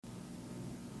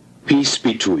Peace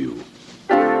be to you.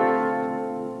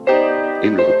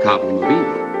 Ain't no problem of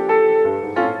evil.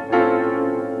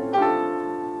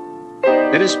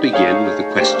 Let us begin with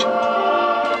a question.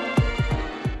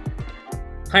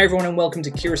 Hi everyone and welcome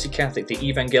to Curiosity Catholic, the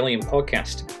Evangelion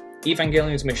podcast.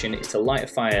 Evangelion's mission is to light a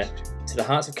fire to the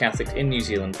hearts of Catholics in New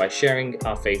Zealand by sharing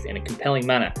our faith in a compelling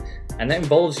manner. And that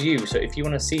involves you, so if you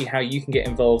want to see how you can get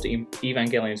involved in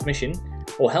Evangelion's mission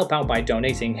or help out by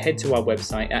donating, head to our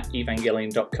website at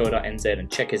evangelion.co.nz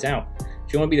and check us out.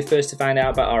 If you want to be the first to find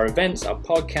out about our events, our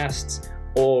podcasts,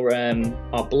 or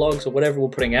our blogs, or whatever we're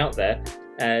putting out there,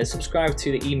 subscribe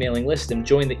to the emailing list and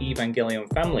join the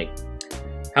Evangelion family.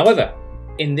 However,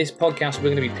 in this podcast,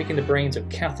 we're going to be picking the brains of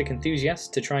Catholic enthusiasts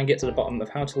to try and get to the bottom of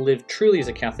how to live truly as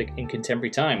a Catholic in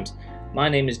contemporary times. My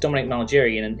name is Dominic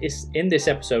Malgeri, and in this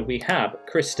episode we have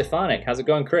Chris Stefanik. How's it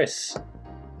going, Chris?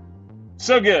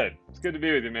 So good. It's good to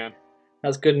be with you, man.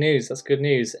 That's good news. That's good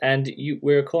news. And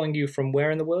we're calling you from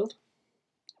where in the world?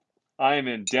 I am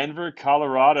in Denver,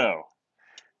 Colorado,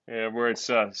 where it's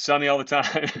sunny all the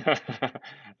time,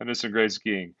 and there's some great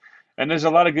skiing. And there's a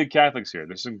lot of good Catholics here.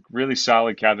 There's some really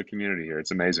solid Catholic community here.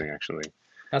 It's amazing, actually.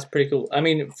 That's pretty cool. I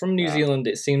mean, from New Zealand,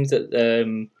 it seems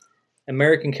that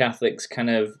American Catholics kind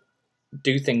of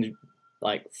do things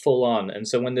like full on, and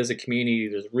so when there's a community,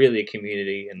 there's really a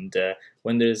community, and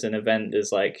when there's an event,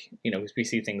 there's like, we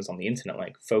see things on the internet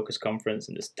like Focus Conference,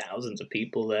 and there's thousands of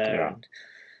people there. Yeah. And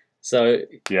so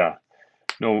yeah,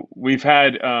 no, we've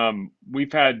had at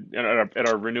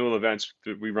our renewal events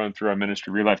that we run through our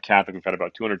ministry, Real Life Catholic. We've had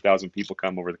about 200,000 people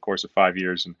come over the course of 5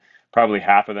 years, and probably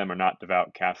half of them are not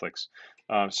devout Catholics.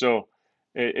 So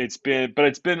it's been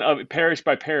parish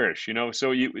by parish,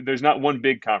 So there's not one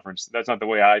big conference. That's not the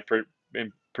way I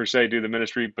per se do the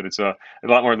ministry, but it's a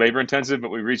lot more labor intensive. But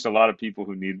we reached a lot of people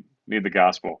who need the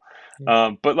gospel.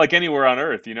 But like anywhere on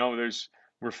earth,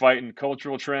 we're fighting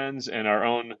cultural trends and our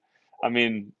own. I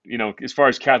mean, as far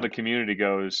as Catholic community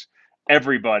goes,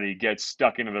 everybody gets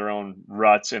stuck into their own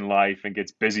ruts in life and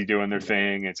gets busy doing their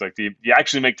thing. It's like, do you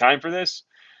actually make time for this?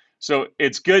 So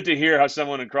it's good to hear how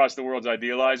someone across the world's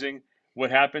idealizing what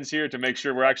happens here to make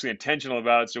sure we're actually intentional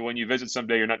about it. So when you visit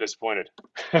someday, you're not disappointed.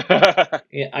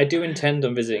 Yeah, I do intend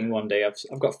on visiting one day.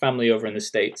 I've got family over in the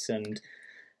States, and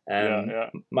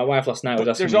my wife last night was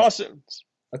asking There's me... also...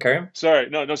 Okay. Sorry,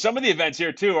 no. Some of the events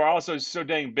here too are also so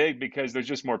dang big because there's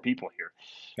just more people here.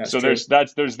 That's so true.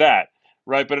 there's that,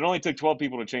 right? But it only took 12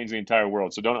 people to change the entire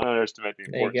world. So don't underestimate the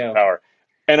importance of go. power.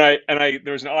 And I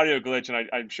there was an audio glitch, and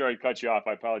I'm sure I cut you off.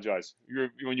 I apologize.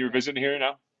 When you were visiting here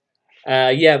now?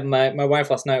 Yeah, my wife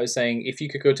last night was saying, if you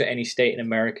could go to any state in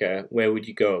America, where would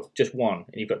you go? Just one,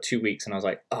 and you've got 2 weeks. And I was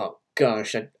like, oh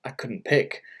gosh, I couldn't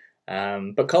pick.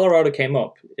 But Colorado came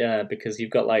up because you've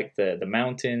got like the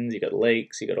mountains, you've got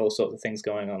lakes, you've got all sorts of things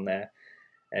going on there.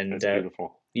 And that's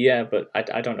beautiful. Yeah, but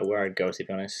I don't know where I'd go, to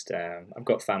be honest. I've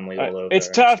got family all over. It's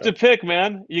tough to pick,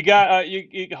 man. You got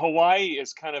Hawaii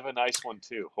is kind of a nice one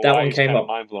too. Hawaii that one came up.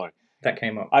 Mind blowing. That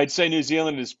came up. I'd say New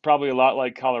Zealand is probably a lot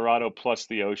like Colorado plus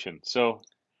the ocean. So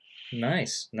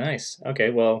nice.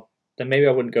 Okay, well then maybe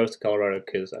I wouldn't go to Colorado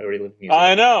because I already live in New Zealand.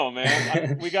 I know,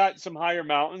 man. We got some higher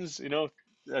mountains,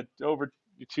 over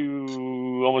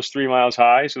 2, almost 3 miles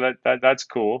high. So that's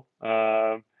cool.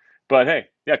 But hey,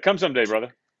 yeah, come someday,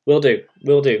 brother. Will do.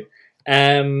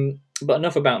 But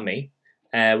enough about me.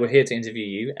 We're here to interview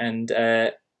you, and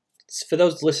for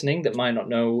those listening that might not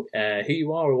know who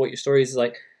you are or what your story is,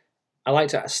 like, I like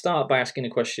to start by asking a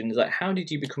question: is like, how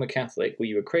did you become a Catholic? Were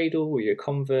you a cradle? Were you a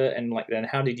convert? And like, then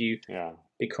how did you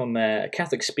become a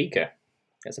Catholic speaker?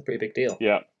 That's a pretty big deal.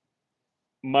 Yeah,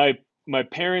 my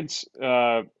parents,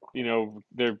 they're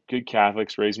good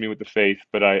Catholics, raised me with the faith,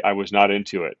 but I was not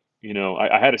into it.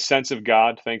 I had a sense of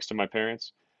God thanks to my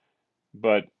parents,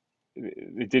 but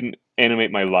it didn't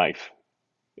animate my life.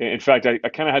 In fact, I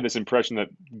kind of had this impression that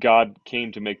God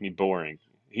came to make me boring.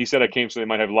 He said I came so they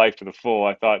might have life to the full.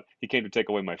 I thought he came to take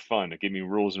away my fun, to give me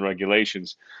rules and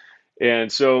regulations. And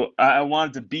so I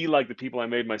wanted to be like the people I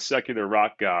made my secular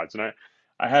rock gods. And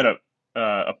I had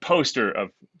a poster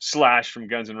of Slash from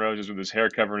Guns N' Roses with his hair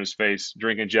covering his face,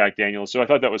 drinking Jack Daniels. So I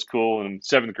thought that was cool. And in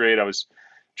 7th grade, I was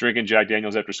drinking Jack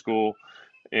Daniels after school.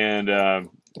 And I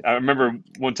remember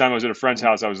one time I was at a friend's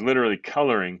house. I was literally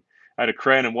coloring. I had a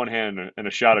crayon in one hand and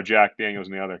a shot of Jack Daniels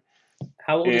in the other.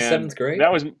 How old is 7th grade?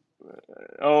 That was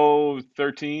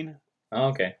 13. Oh,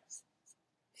 okay.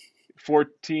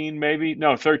 14 maybe.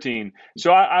 No, 13.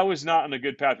 So I was not on a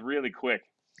good path really quick.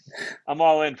 I'm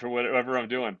all in for whatever I'm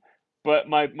doing. But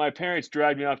my parents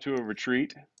dragged me off to a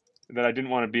retreat that I didn't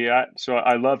want to be at. So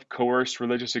I love coerced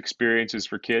religious experiences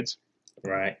for kids.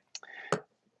 Right.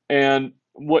 And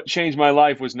what changed my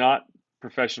life was not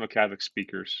professional Catholic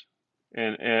speakers.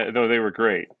 and though they were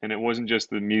great, and it wasn't just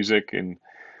the music, and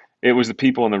it was the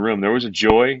people in the room. There was a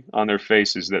joy on their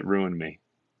faces that ruined me.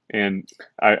 And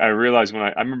I realized when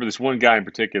I remember this one guy in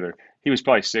particular, he was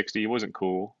probably 60. He wasn't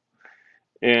cool.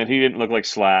 And he didn't look like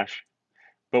Slash.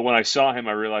 But when I saw him,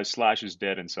 I realized Slash is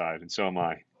dead inside. And so am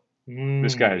I.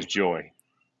 This guy has Mm. joy.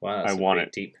 Wow, I that's a want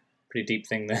it. pretty deep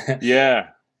thing there. Yeah.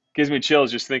 Gives me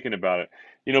chills just thinking about it.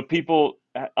 You know, people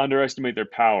underestimate their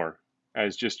power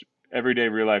as just everyday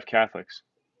real life Catholics.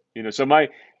 You know, so my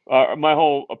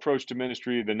whole approach to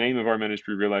ministry, the name of our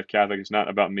ministry, Real Life Catholic, is not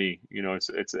about me. You know, it's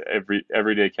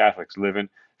everyday Catholics living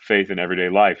faith in everyday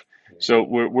life. So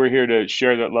we're here to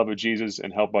share that love of Jesus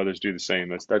and help others do the same.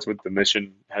 That's what the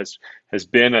mission has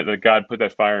been. That God put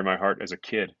that fire in my heart as a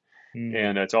kid, Mm.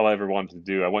 and that's all I ever wanted to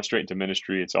do. I went straight into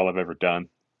ministry. It's all I've ever done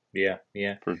Yeah,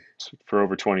 yeah. for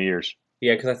over 20 years.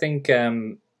 Yeah, because I think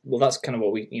well, that's kind of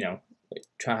what we,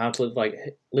 try how to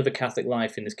live a Catholic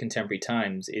life in this contemporary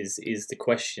times is the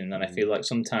question, and I feel like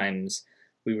sometimes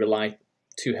we rely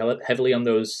too heavily on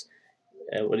those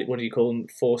what do you call them,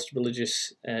 forced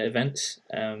religious events.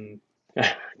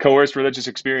 Coerced religious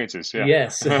experiences. Yeah.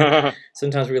 Yes,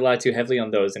 sometimes we rely too heavily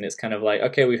on those, and it's kind of like,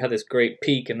 okay, we've had this great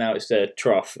peak, and now it's a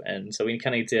trough, and so we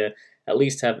kind of need to at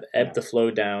least have ebb the flow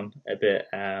down a bit.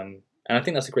 And I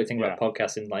think that's a great thing about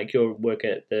podcasting. Like your work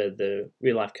at the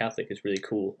Real Life Catholic is really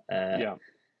cool. Yeah.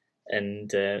 And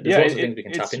there's lots of things we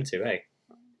can tap into. Hey,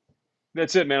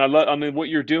 that's it, man. I mean, what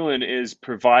you're doing is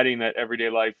providing that everyday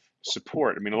life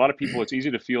support. I mean, a lot of people, it's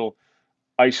easy to feel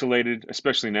isolated,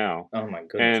 especially now, oh my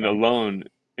goodness, and right? alone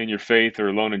in your faith or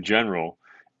alone in general.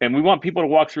 And we want people to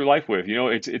walk through life with. You know,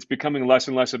 it's becoming less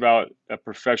and less about a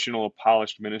professional,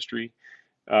 polished ministry,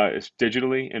 it's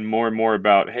digitally, and more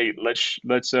about, hey, let's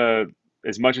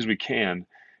as much as we can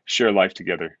share life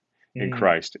together in Mm,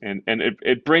 Christ, and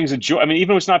it brings a joy. I mean, even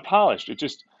though it's not polished,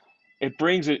 it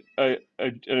brings an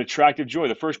attractive joy.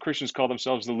 The first Christians call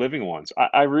themselves the living ones.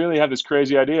 I really have this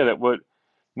crazy idea that what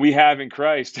we have in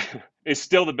Christ is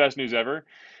still the best news ever,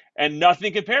 and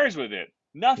nothing compares with it.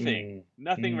 mm,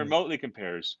 Nothing mm. remotely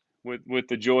compares with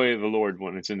the joy of the Lord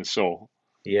when it's in the soul.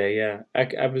 Yeah, yeah.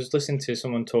 I was listening to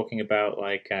someone talking about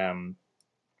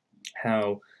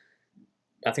how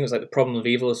I think it was like the problem of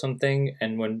evil or something,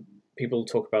 and when people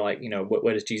talk about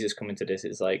where does Jesus come into this,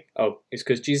 it's like, oh, it's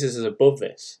because Jesus is above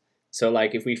this. So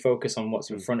like if we focus on what's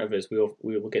in Mm. front of us, we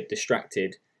will get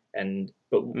distracted,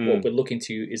 but what Mm. we're looking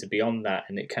to is beyond that,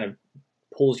 and it kind of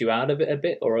pulls you out of it a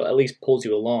bit, or at least pulls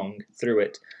you along through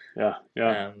it. Yeah,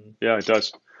 yeah, Um, yeah. It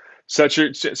does.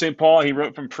 St. Paul, he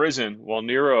wrote from prison while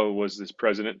Nero was this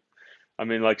president. I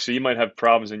mean, like, so you might have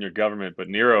problems in your government, but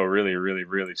Nero really, really,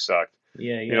 really sucked.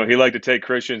 yeah, You know, yeah. he liked to take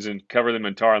Christians and cover them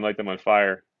in tar and light them on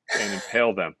fire and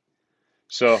impale them.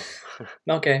 So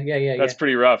Okay, yeah, yeah, yeah, that's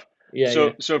pretty rough. yeah,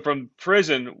 yeah. So from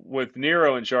prison with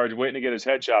Nero in charge, waiting to get his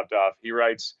head chopped off, he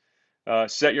writes,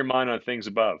 "Set your mind on things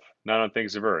above, not on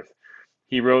things of earth."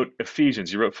 He wrote Ephesians,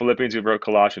 he wrote Philippians, he wrote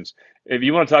Colossians. If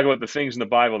you want to talk about the things in the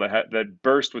Bible that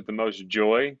burst with the most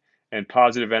joy and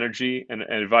positive energy and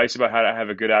advice about how to have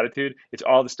a good attitude, it's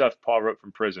all the stuff Paul wrote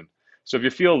from prison. So if you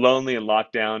feel lonely and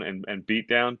locked down and beat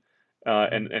down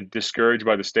and discouraged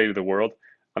by the state of the world,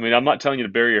 I mean, I'm not telling you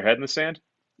to bury your head in the sand.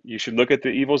 You should look at the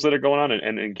evils that are going on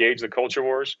and engage the culture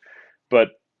wars.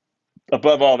 But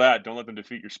above all that, don't let them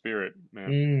defeat your spirit, man.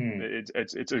 Mm.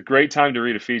 It's a great time to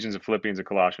read Ephesians and Philippians and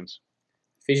Colossians.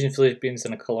 Ephesians, Philippians,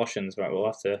 and Colossians. Right, we'll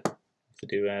have to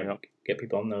do Yep. get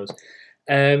people on those.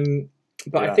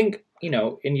 But I Yeah. think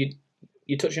and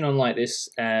you're touching on like this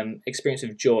experience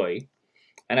of joy,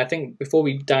 and I think before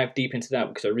we dive deep into that,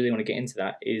 because I really want to get into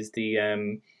that, is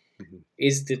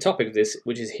the topic of this,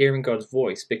 which is hearing God's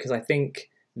voice, because I think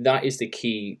that is the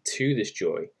key to this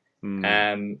joy. Mm,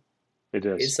 Um, it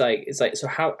is. it's like so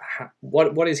how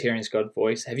what is hearing God's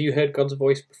voice? Have you heard God's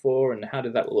voice before, and how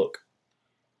did that look?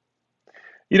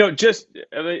 You know, just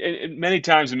many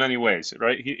times in many ways,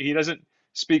 right? He doesn't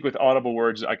speak with audible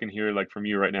words I can hear like from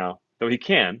you right now, though he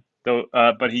can,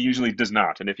 but he usually does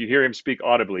not. And if you hear him speak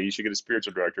audibly, you should get a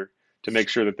spiritual director to make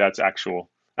sure that that's actually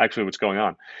what's going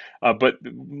on. But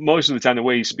most of the time, the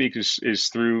way he speaks is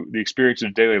through the experience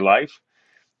of daily life,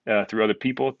 through other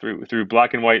people, through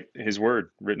black and white, his word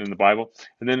written in the Bible,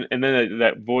 and then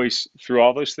that voice through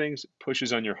all those things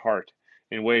pushes on your heart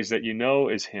in ways that you know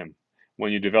is him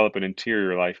when you develop an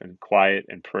interior life and quiet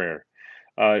and prayer.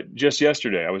 Just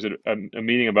yesterday, I was at a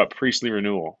meeting about priestly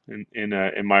renewal in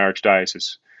my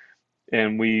archdiocese,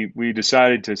 and we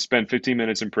decided to spend 15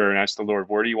 minutes in prayer and ask the Lord,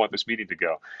 where do you want this meeting to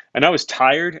go? And I was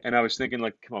tired, and I was thinking,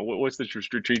 like, come on, what's the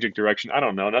strategic direction? I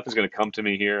don't know. Nothing's going to come to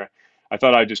me here. I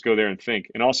thought I'd just go there and think,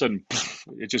 and all of a sudden,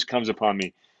 it just comes upon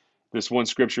me. this one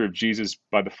scripture of Jesus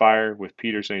by the fire with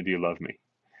Peter saying, "Do you love me?"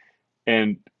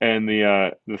 And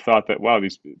the thought that, wow,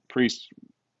 these priests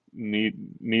need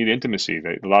intimacy.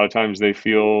 A lot of times they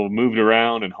feel moved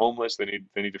around and homeless. They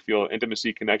need to feel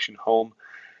intimacy, connection, home.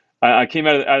 I came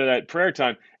out of that prayer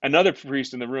time. Another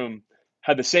priest in the room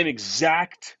had the same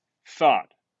exact thought.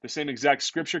 The same exact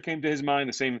scripture came to his mind.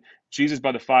 The same Jesus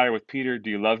by the fire with Peter. Do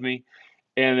you love me?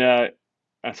 And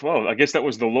I thought, well, I guess that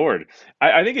was the Lord.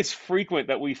 I think it's frequent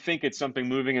that we think it's something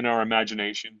moving in our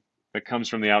imagination that comes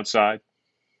from the outside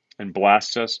and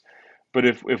blasts us. But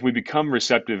if we become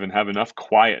receptive and have enough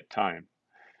quiet time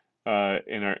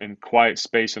in quiet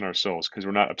space in our souls, because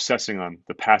we're not obsessing on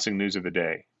the passing news of the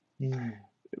day, Mm.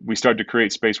 we start to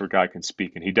create space where God can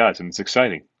speak, and He does, and it's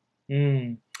exciting.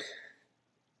 Mm.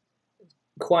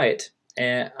 Quiet.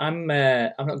 I'm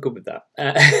not good with that.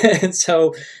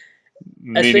 So I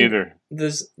Me think neither.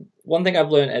 there's one thing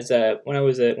I've learned as when I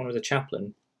was a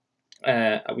chaplain.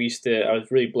 I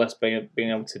was really blessed by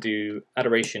being able to do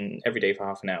adoration every day for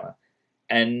half an hour,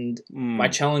 and my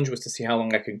Mm, challenge was to see how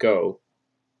long I could go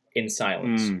in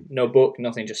silence. mm, No book,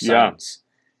 nothing, just yeah, silence.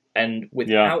 And yeah.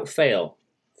 without fail,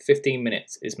 15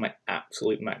 minutes is my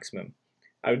absolute maximum.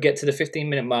 I would get to the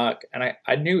 15-minute mark, and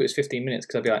I knew it was 15 minutes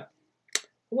because I'd be like,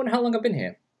 I wonder how long I've been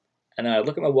here. And then I'd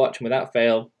look at my watch, and without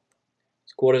fail,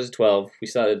 it's 11:45. We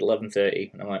started at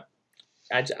 11:30, and I'm like,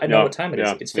 I know Yeah, what time it is.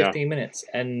 yeah, It's yeah, 15 minutes,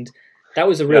 and that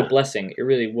was a real yeah. blessing. It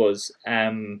really was.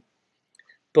 How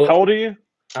But old are you?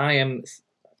 I am.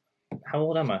 How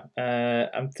old am I?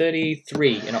 I'm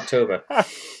 33 in October. I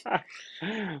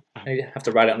have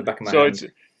to write it on the back of my So it's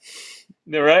hand.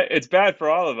 you're right. It's bad for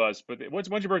all of us. But when's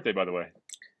your birthday, by the way?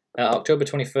 October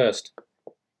 21st.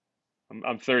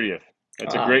 I'm 30th.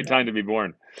 It's a Ah, great time to be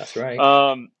born. that's right.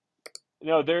 Um,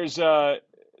 no, there's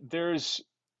there's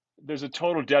a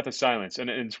total death of silence, and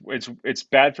it's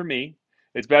bad for me.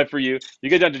 It's bad for you. You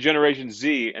get down to Generation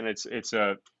Z, and it's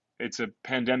a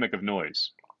pandemic of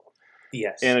noise, and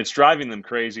Yes. it's driving them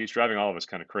crazy. It's driving all of us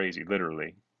kind of crazy,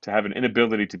 literally, to have an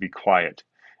inability to be quiet.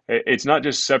 It's not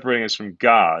just separating us from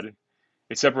God;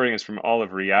 it's separating us from all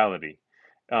of reality.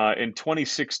 In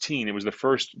 2016, it was the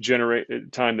first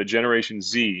time that Generation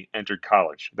Z entered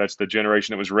college. That's the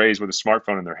generation that was raised with a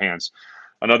smartphone in their hands.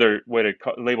 Another way to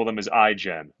label them is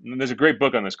iGen. And there's a great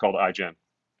book on this called iGen,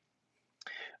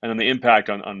 and then the impact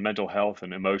on mental health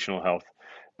and emotional health.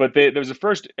 But there was the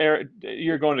first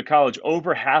year going to college,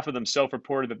 over half of them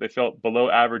self-reported that they felt below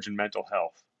average in mental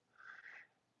health.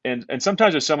 And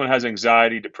sometimes if someone has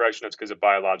anxiety, depression, it's because of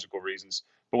biological reasons.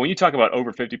 But when you talk about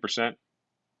over 50%,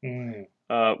 Mm.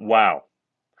 wow.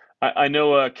 I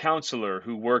know a counselor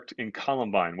who worked in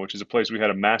Columbine, which is a place we had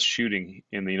a mass shooting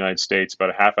in the United States, about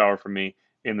a half hour from me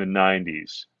in the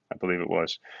 90s, I believe it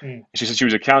was. Mm. She said she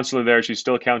was a counselor there. She's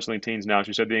still counseling teens now.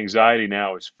 She said the anxiety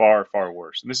now is far, far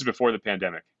worse. And this is before the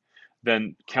pandemic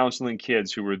than counseling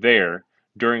kids who were there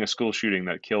during a school shooting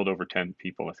that killed over 10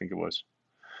 people, I think it was.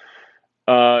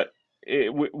 Uh,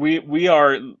 we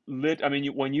are lit. I mean,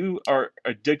 when you are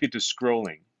addicted to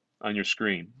scrolling on your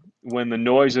screen, when the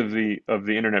noise of the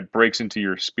internet breaks into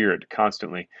your spirit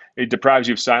constantly, it deprives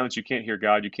you of silence. You can't hear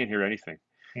God. You can't hear anything,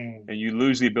 Mm. and you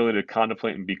lose the ability to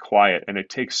contemplate and be quiet. And it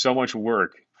takes so much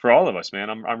work for all of us, man.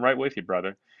 I'm right with you,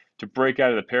 brother, to break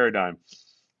out of the paradigm,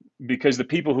 because the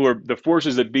people who are the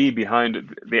forces that be behind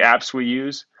the apps we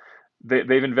use,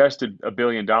 they've invested $1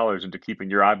 billion into keeping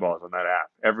your eyeballs on that app,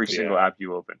 every single Yeah. app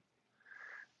you open.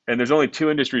 And there's only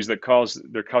two industries that calls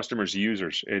their customers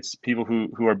users. It's people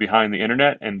who are behind the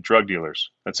internet and drug dealers.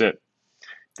 That's it.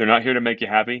 They're not here to make you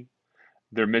happy.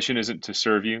 Their mission isn't to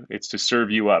serve you. It's to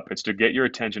serve you up. It's to get your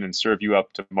attention and serve you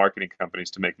up to marketing companies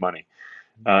to make money.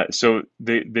 So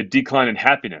the decline in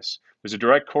happiness, there's a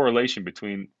direct correlation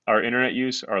between our internet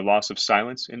use, our loss of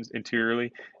silence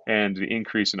interiorly, and the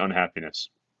increase in unhappiness.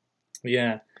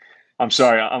 Yeah. I'm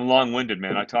sorry, I'm long-winded,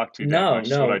 man. I talk too damn No, much.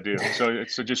 It's what I no. do.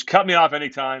 So just cut me off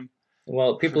anytime.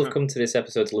 Well, people have come to this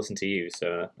episode to listen to you,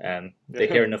 so they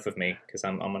hear enough of me because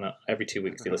I'm on every 2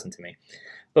 weeks they listen to me.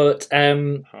 But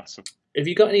Awesome. have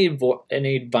you got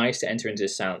any advice to enter into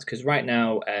this silence? Because right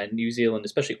now, New Zealand,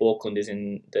 especially Auckland, is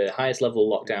in the highest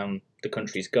level of lockdown the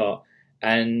country's got,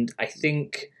 and I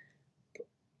think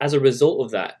as a result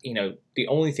of that, the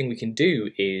only thing we can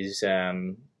do is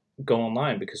go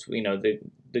online because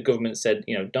the government said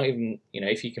don't even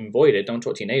if you can avoid it, don't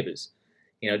talk to your neighbors.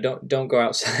 Don't go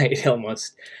outside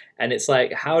almost. And it's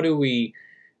like, how do we?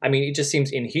 I mean, it just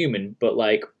seems inhuman, but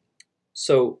like,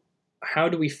 so how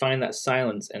do we find that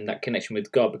silence and that connection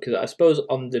with God? Because I suppose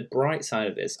on the bright side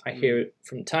of this, I hear it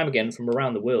from time again from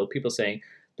around the world, people saying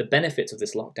the benefits of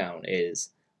this lockdown is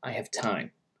I have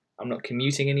time. I'm not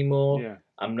commuting anymore. Yeah.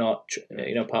 I'm not,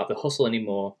 part of the hustle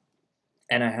anymore,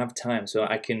 and I have time, so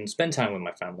I can spend time with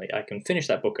my family. I can finish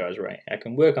that book I was writing. I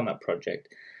can work on that project.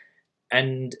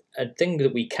 And a thing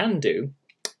that we can do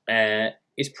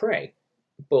is pray.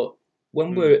 But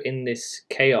when we're in this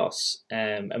chaos,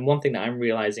 and one thing that I'm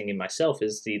realizing in myself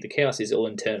is the chaos is all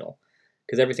internal,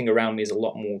 because everything around me is a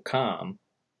lot more calm,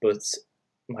 but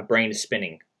my brain is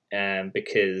spinning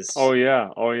because Oh yeah,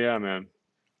 man.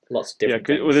 lots of Yeah, different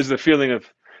things. well, there's the feeling of,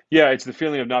 it's the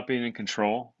feeling of not being in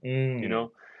control. You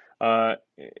know,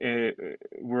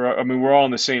 we're all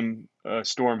in the same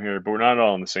storm here, but we're not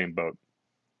all in the same boat.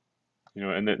 You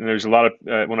know, and there's a lot of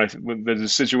when there's a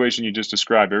situation you just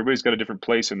described, everybody's got a different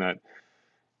place in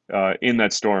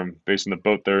that storm based on the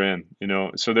boat they're in. You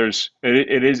know, so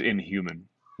it is inhuman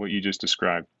what you just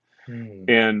described,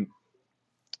 and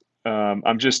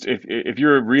I'm just if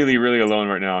you're really really alone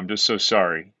right now, I'm just so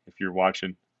sorry if you're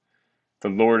watching. The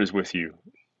Lord is with you,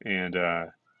 and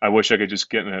I wish I could just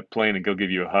get in that plane and go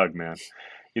give you a hug, man.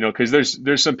 You know, because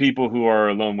there's some people who are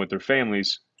alone with their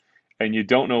families, and you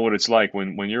don't know what it's like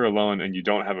when you're alone and you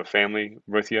don't have a family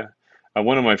with you.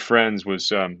 One of my friends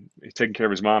was taking care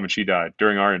of his mom, and she died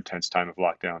during our intense time of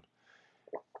lockdown.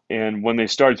 And when they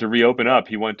started to reopen up,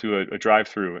 he went to a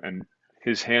drive-through, and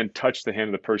his hand touched the hand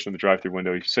of the person in the drive-through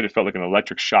window. He said it felt like an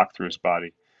electric shock through his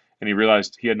body, and he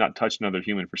realized he had not touched another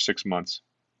human for 6 months.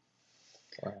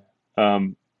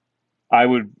 I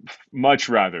would much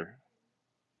rather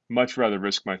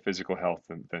risk my physical health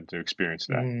than to experience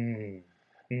that.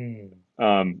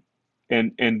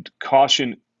 And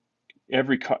caution,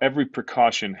 every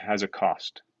precaution has a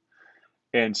cost,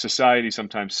 and society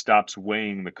sometimes stops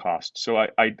weighing the cost. So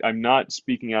I'm not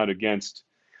speaking out against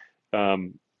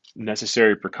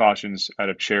necessary precautions out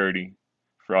of charity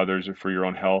for others or for your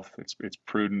own health. It's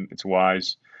prudent, it's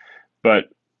wise, but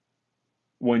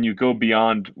when you go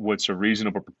beyond what's a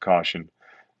reasonable precaution,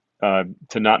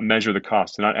 to not measure the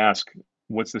cost, to not ask,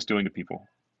 what's this doing to people?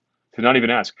 To not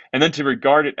even ask. And then to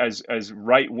regard it as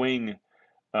right-wing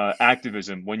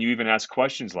activism when you even ask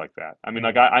questions like that. I mean,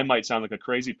 like I might sound like a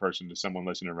crazy person to someone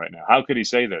listening right now. How could he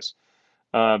say this?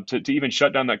 To even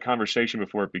shut down that conversation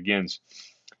before it begins.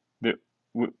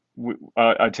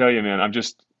 I tell you, man,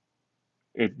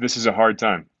 this is a hard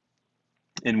time.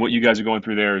 And what you guys are going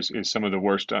through there is some of the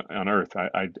worst on earth.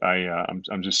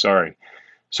 I'm just sorry.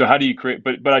 So how do you create?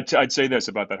 But I'd say this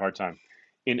about that hard time.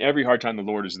 In every hard time, the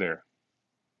Lord is there,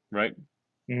 right?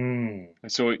 And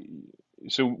so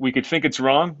we could think it's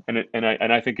wrong, and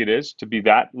I think it is to be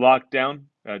that locked down,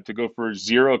 to go for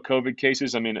 0 COVID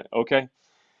cases. I mean, okay,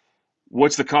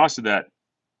 what's the cost of that?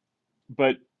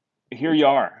 But here you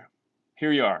are. Who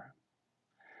are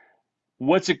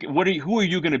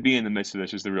you going to be in the midst of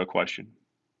this is the real question.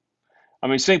 I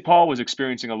mean, St. Paul was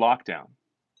experiencing a lockdown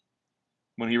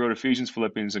when he wrote Ephesians,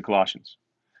 Philippians, and Colossians.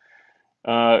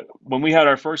 When we had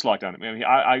our first lockdown,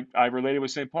 I related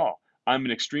with St. Paul. I'm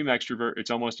an extreme extrovert.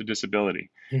 It's almost a disability.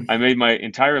 I made my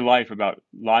entire life about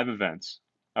live events.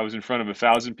 I was in front of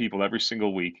 1,000 people every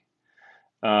single week.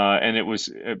 And it was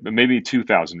maybe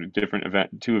 2,000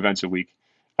 two events a week.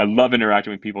 I love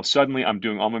interacting with people. Suddenly, I'm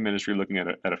doing all my ministry looking at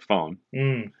a phone,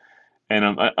 and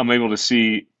I'm able to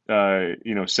see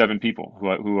 7 people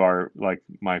who are like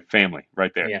my family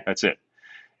right there. Yeah. That's it.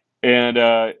 And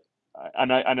I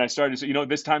started to say,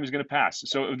 this time is going to pass.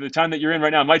 So the time that you're in right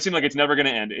now, it might seem like it's never going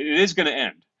to end. It is going to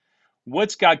end.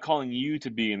 What's God calling you to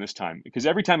be in this time? Because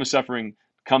every time of suffering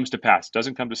comes to pass,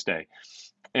 doesn't come to stay,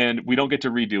 and we don't get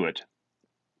to redo it.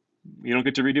 You don't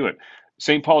get to redo it.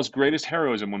 St. Paul's greatest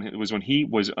heroism was when he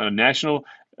was an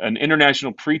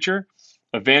international preacher,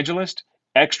 evangelist,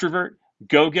 extrovert,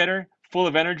 go-getter, full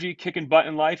of energy, kicking butt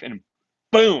in life, and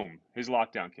boom, his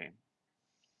lockdown came.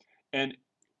 And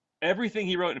everything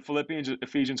he wrote in Philippians,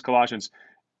 Ephesians, Colossians,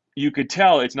 you could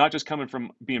tell it's not just coming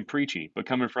from being preachy, but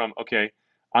coming from, okay,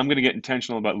 I'm going to get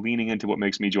intentional about leaning into what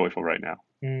makes me joyful right now.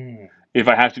 If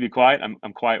I have to be quiet,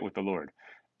 I'm quiet with the Lord.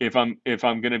 If I'm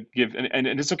going to give, and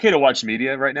it's okay to watch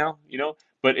media right now,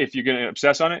 but if you're going to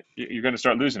obsess on it, you're going to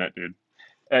start losing it, dude.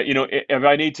 If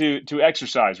I need to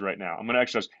exercise right now, I'm going to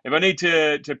exercise. If I need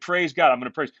to praise God, I'm going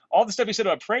to praise. All the stuff he said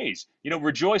about praise,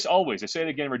 rejoice always. I say it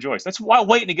again, rejoice. That's while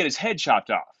waiting to get his head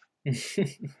chopped off.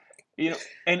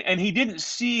 And he didn't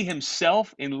see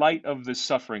himself in light of the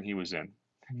suffering he was in.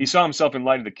 He saw himself in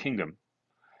light of the kingdom.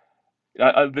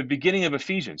 The beginning of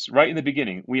Ephesians, right in the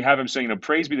beginning, we have him saying,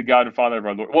 praise be the God and Father of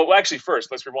our Lord. Well, actually,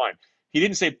 first, let's rewind. He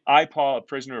didn't say, I, Paul, a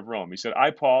prisoner of Rome. He said,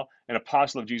 I, Paul, an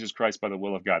apostle of Jesus Christ by the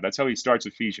will of God. That's how he starts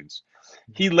Ephesians.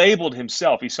 He labeled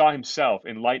himself. He saw himself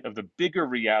in light of the bigger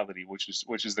reality, which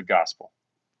is the gospel.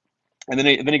 And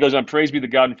then he goes on, praise be the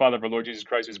God and Father of our Lord Jesus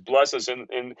Christ, who's blessed us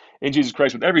in Jesus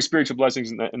Christ with every spiritual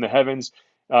blessings in the heavens.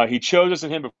 He chose us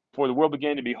in him before the world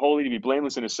began to be holy, to be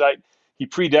blameless in his sight. He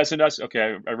predestined us.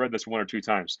 Okay, I read this one or two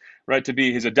times, right? To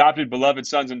be his adopted, beloved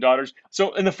sons and daughters.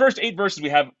 So in the first 8 verses, we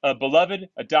have beloved,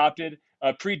 adopted,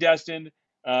 predestined,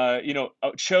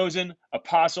 chosen,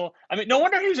 apostle. I mean, no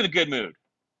wonder he was in a good mood,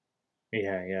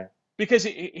 Yeah. because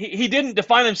he didn't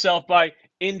define himself by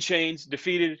in chains,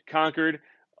 defeated, conquered,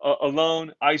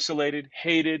 alone, isolated,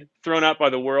 hated, thrown out by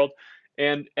the world.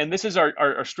 And this is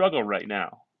our struggle right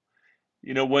now.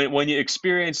 You know, when you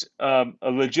experience a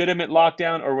legitimate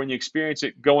lockdown, or when you experience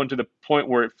it going to the point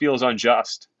where it feels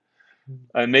unjust,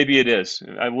 and maybe it is.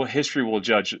 History will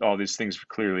judge all these things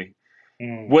clearly.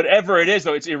 Whatever it is,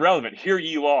 though, it's irrelevant. Here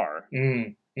you are.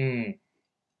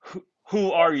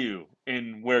 Who are you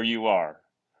in where you are?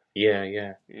 Yeah.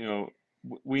 You know,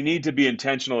 we need to be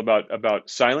intentional about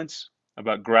silence,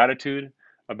 about gratitude,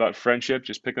 about friendship,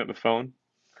 just picking up the phone,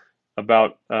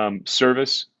 about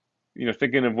service, you know,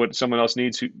 thinking of what someone else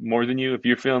needs more than you. If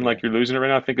you're feeling like you're losing it right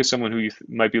now, think of someone who you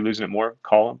might be losing it more.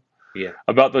 Call them. Yeah.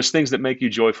 About those things that make you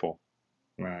joyful,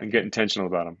 Right. and get intentional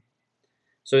about them.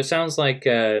 So it sounds like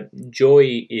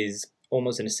joy is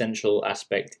almost an essential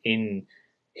aspect in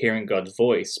hearing God's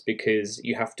voice, because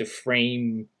you have to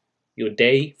frame your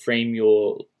day, frame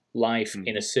your life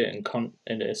in a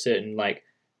certain like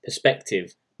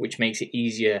perspective, which makes it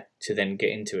easier to then get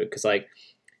into it. Because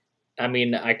I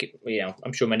mean,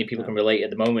 I'm sure many people can relate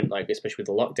at the moment, like especially with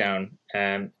the lockdown.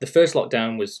 The first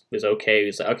lockdown was okay. It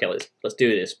was like, okay, let's do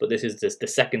this. But this is the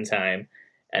second time,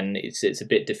 and it's a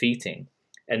bit defeating.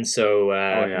 And so,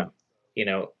 you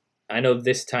know, I know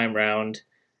this time round,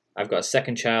 I've got a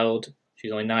second child.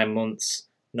 She's only 9 months,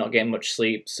 not getting much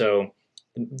sleep. So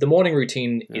the morning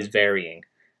routine is varying.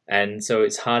 And so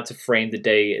it's hard to frame the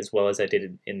day as well as I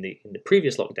did in the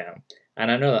previous lockdown. And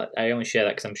I know that I only share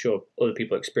that because I'm sure other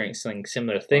people are experiencing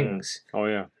similar things. Oh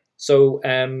yeah. So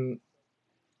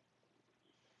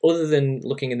other than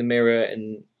looking in the mirror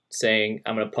and saying,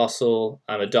 I'm an apostle,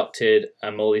 I'm adopted,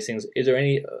 I'm all these things, is there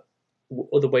any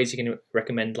other ways you can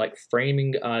recommend, like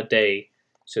framing our day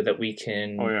so that we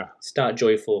can start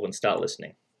joyful and start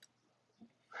listening?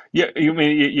 Yeah, you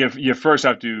mean you first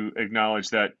have to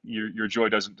acknowledge that your joy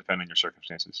doesn't depend on your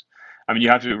circumstances. I mean, you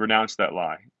have to renounce that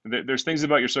lie. There's things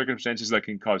about your circumstances that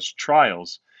can cause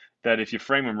trials that, if you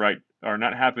frame them right, are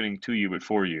not happening to you but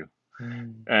for you.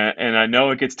 And I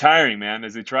know it gets tiring, man,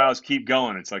 as the trials keep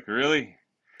going. It's like, really?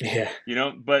 Yeah. You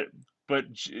know, but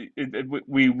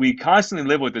we constantly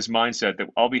live with this mindset that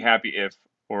I'll be happy if,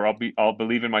 or I'll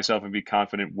believe in myself and be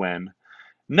confident when.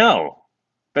 No,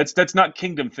 that's not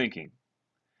kingdom thinking.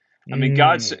 I mean,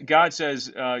 God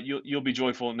says you'll be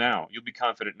joyful now, you'll be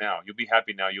confident now, you'll be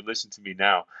happy now, you'll listen to me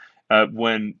now,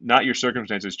 when not your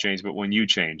circumstances change, but when you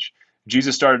change.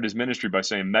 Jesus started his ministry by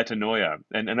saying metanoia,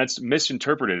 and that's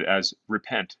misinterpreted as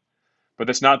repent, but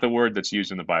that's not the word that's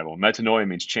used in the Bible. Metanoia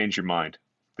means change your mind.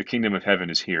 The kingdom of heaven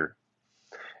is here.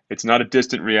 It's not a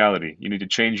distant reality. You need to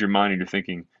change your mind and your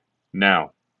thinking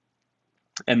now.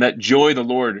 And that joy of the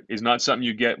Lord is not something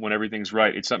you get when everything's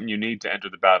right. It's something you need to enter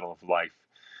the battle of life.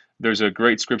 There's a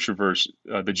great scripture verse,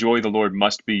 the joy of the Lord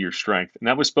must be your strength. And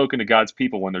that was spoken to God's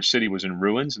people when their city was in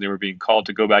ruins and they were being called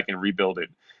to go back and rebuild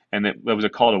it. And that was a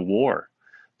call to war.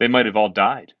 They might have all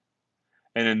died.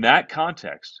 And in that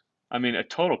context, I mean, a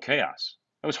total chaos.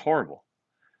 That was horrible.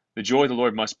 The joy of the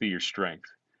Lord must be your strength.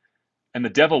 And the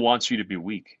devil wants you to be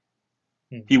weak.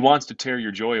 He wants to tear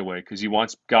your joy away because he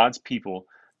wants God's people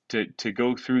to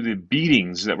go through the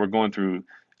beatings that we're going through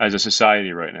as a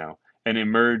society right now and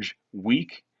emerge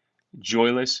weak,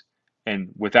 joyless,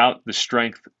 and without the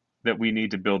strength that we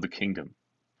need to build the kingdom.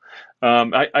 I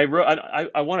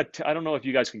don't know if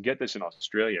you guys can get this in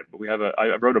Australia, but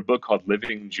I wrote a book called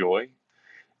Living Joy.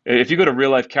 If you go to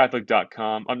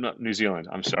reallifecatholic.com, I'm not New Zealand.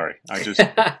 I'm sorry. I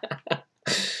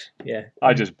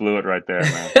just blew it right there,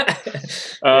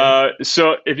 man.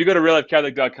 So if you go to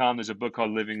reallifecatholic.com, there's a book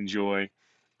called Living Joy.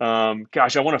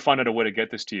 Gosh, I want to find out a way to get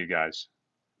this to you guys.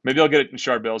 Maybe I'll get it in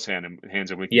Charbelle's hands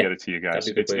and we can get it to you guys.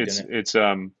 It's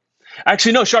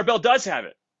actually, no, Charbelle does have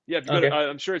it. Yeah, if you go to,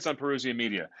 I'm sure it's on Perusia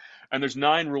Media. And there's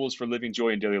 9 rules for living joy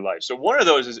in daily life. So one of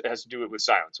those has to do with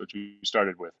silence, which we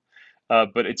started with.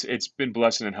 But it's been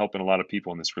blessing and helping a lot of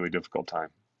people in this really difficult time.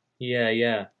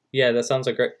 Yeah. That sounds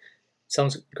great.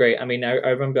 Sounds great. I mean, I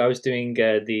remember I was doing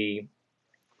the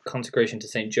consecration to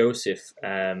Saint Joseph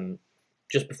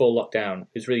just before lockdown.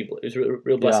 It was a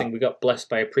real blessing. Yeah. We got blessed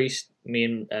by a priest, me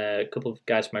and a couple of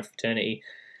guys from my fraternity,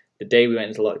 the day we went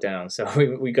into lockdown. So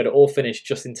we got it all finished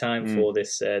just in time for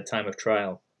this time of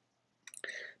trial.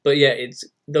 But yeah, it's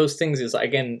those things is,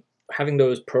 again, having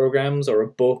those programs or a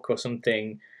book or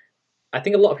something, I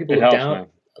think a lot of people It look helps, down. man.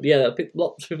 Yeah,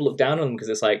 lots of people look down on them because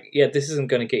it's like, yeah, this isn't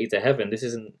going to get you to heaven. This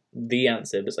isn't the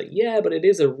answer. But it's like, yeah, but it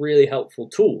is a really helpful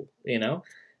tool, you know.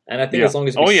 And I think Yeah. as long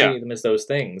as we Oh yeah. see them as those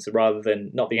things, rather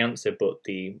than not the answer, but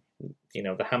the,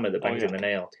 the hammer that Oh bangs in yeah. the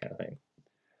nail kind of thing.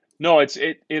 No,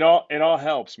 it all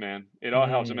helps, man. It all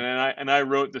helps. I Mm, mean, and I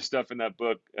wrote the stuff in that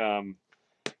book.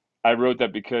 I wrote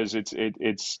that because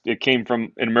it came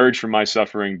from it emerged from my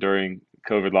suffering during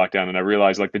COVID lockdown, and I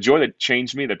realized like the joy that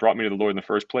changed me, that brought me to the Lord in the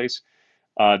first place,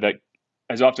 that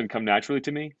has often come naturally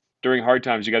to me. During hard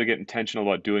times, you got to get intentional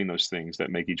about doing those things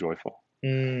that make you joyful.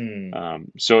 mm.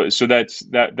 So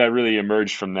that really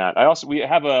emerged from that. We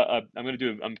have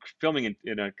I'm filming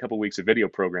in a couple weeks a video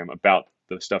program about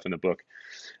the stuff in the book.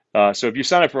 So if you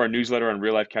sign up for our newsletter on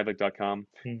reallifecatholic.com,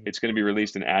 Mm. it's going to be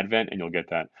released in Advent, and you'll get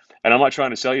that. And I'm not trying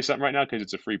to sell you something right now because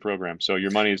it's a free program, so your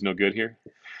money is no good here.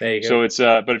 There you So go. it's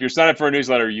but if you're signed up for a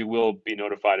newsletter, you will be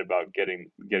notified about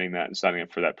getting that and signing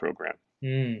up for that program.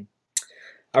 Mm.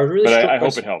 I was really But struck I by.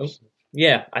 hope it Oh, helps.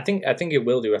 yeah, I think it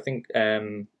will do. I think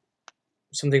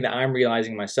something that I'm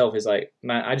realizing myself is like,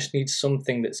 man, I just need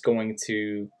something that's going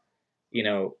to,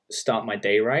 start my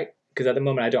day right. Because at the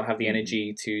moment, I don't have the Hmm.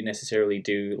 energy to necessarily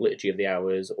do liturgy of the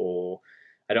hours, or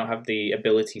I don't have the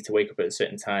ability to wake up at a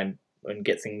certain time and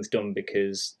get things done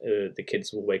because the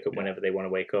kids will wake up Yeah, whenever they want to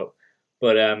wake up.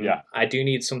 But yeah, I do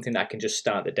need something that I can just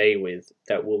start the day with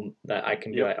that I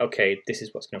can be yep, like, okay, this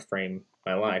is what's going to frame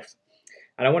my life.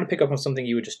 And I want to pick up on something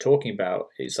you were just talking about.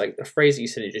 It's like the phrase that you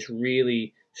said, it just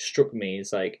really struck me.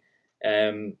 It's like,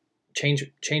 um, change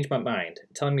my mind,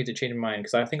 telling me to change my mind.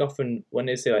 Because I think often when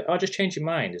they say like, oh, just change your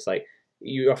mind, it's like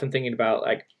you're often thinking about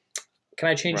like, can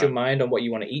I change your right, mind on what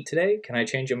you want to eat today? Can I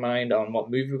change your mind on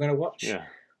what movie we're going to watch? yeah,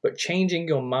 But changing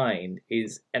your mind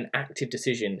is an active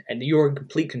decision, and you're in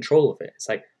complete control of it. It's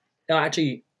like, no,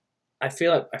 actually, I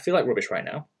feel like rubbish right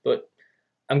now, but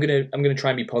I'm gonna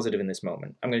try and be positive in this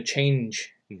moment. I'm gonna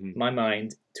change hmm, my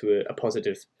mind to a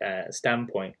positive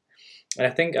standpoint. And I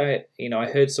think I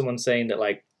heard someone saying that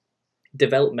like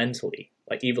developmentally,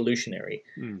 like evolutionary,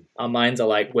 mm. our minds are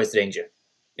like, where's the danger?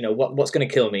 What's gonna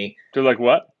kill me? They're like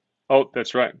what? Oh,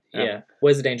 that's right. Yeah, Yeah,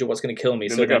 where's the danger? What's gonna kill me?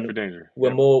 they So look out for then danger.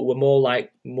 we're Yep.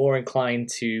 more inclined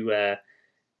to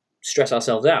stress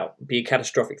ourselves out, be a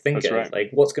catastrophic That's thinker. right. Like,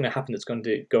 what's going to happen that's going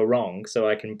to go wrong, so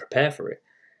I can prepare for it.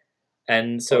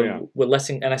 And Oh yeah. so we're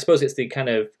lessing, and I suppose it's the kind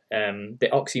of the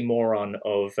oxymoron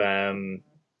of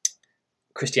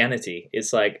Christianity.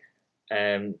 It's like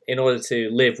in order to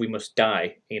live, we must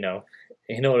die. In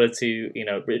order to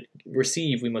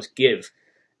receive, we must give,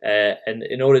 and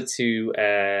in order to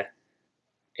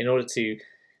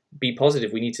be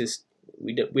positive, we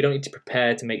don't need to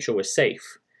prepare to make sure we're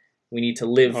safe. We need to Oh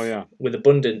live yeah. with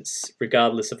abundance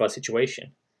regardless of our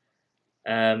situation.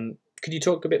 Could you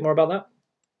talk a bit more about that?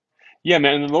 Yeah,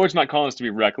 man, and the Lord's not calling us to be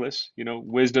reckless.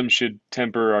 Wisdom should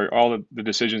temper all the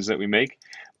decisions that we make.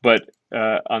 But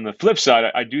on the flip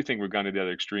side, I do think we're gone to the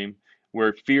other extreme,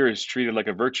 where fear is treated like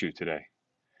a virtue today.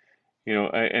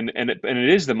 And it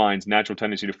is the mind's natural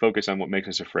tendency to focus on what makes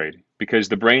us afraid, because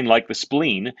the brain, like the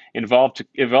spleen, evolved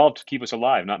to keep us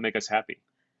alive, not make us happy.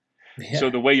 So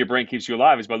Yeah. the way your brain keeps you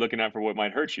alive is by looking out for what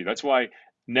might hurt you. That's why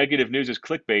negative news is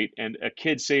clickbait, and a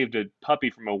kid saved a puppy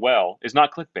from a well is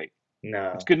not clickbait. It's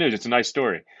No. good news. It's a nice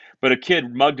story. But a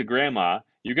kid mugged a grandma.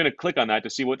 You're going to click on that to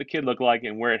see what the kid looked like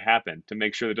and where it happened, to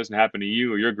make sure that doesn't happen to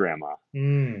you or your grandma.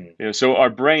 Mm. So our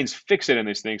brains fixate on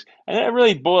these things, and it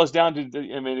really boils down to.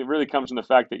 I mean, it really comes from the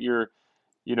fact that your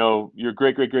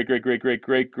great great great great great great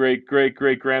great great great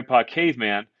great grandpa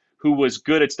caveman, who was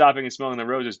good at stopping and smelling the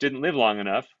roses, didn't live long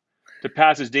enough to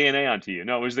pass his DNA onto you.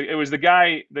 No, it was the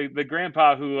guy, the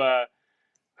grandpa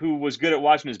who was good at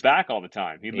watching his back all the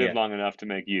time. He lived Yeah. long enough to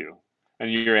make you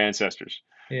and your ancestors.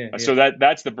 Yeah. Yeah. So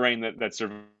that's the brain that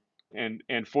survived.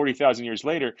 And 40,000 years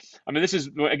later, I mean, this is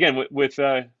again with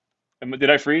did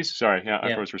I freeze? Sorry, yeah, I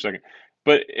Yeah. froze for a second.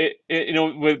 But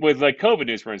with like COVID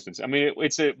news, for instance, I mean,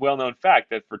 it's a well-known fact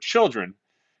that for children,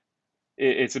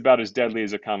 it's about as deadly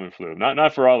as a common flu.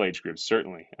 Not for all age groups,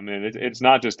 certainly. I mean, it's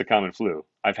not just a common flu.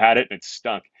 I've had it and it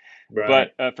stunk.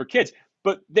 But Right. for kids,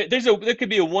 there could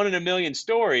be a 1 in a million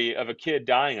story of a kid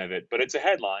dying of it, but it's a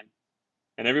headline,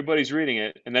 and everybody's reading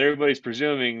it, and then everybody's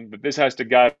presuming that this has to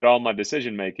guide all my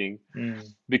decision making, Mm.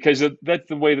 because that's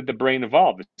the way that the brain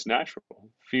evolved. It's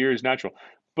natural. Fear is natural,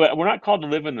 but we're not called to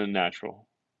live in the natural.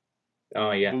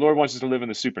 Oh The yeah. Lord wants us to live in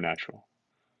the supernatural,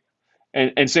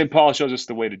 and St. Paul shows us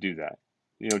the way to do that.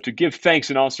 To give thanks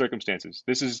in all circumstances.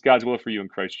 This is God's will for you in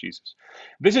Christ Jesus.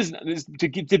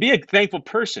 To be a thankful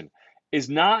person is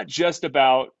not just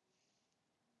about,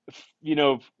 you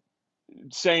know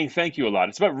saying thank you a lot.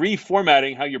 It's about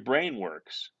reformatting how your brain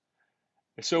works.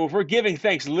 So if we're giving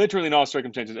thanks literally in all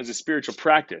circumstances as a spiritual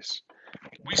practice,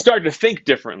 we start to think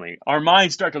differently. Our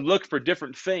minds start to look for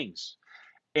different things.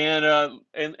 And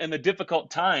the difficult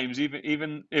times,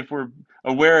 even if we're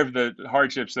aware of the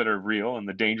hardships that are real and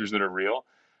the dangers that are real,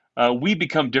 we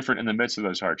become different in the midst of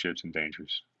those hardships and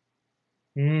dangers.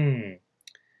 Hmm.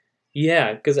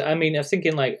 Yeah, because I mean, I was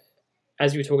thinking like,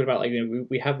 as you were talking about, like,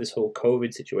 we have this whole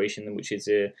COVID situation, which is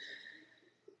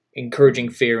encouraging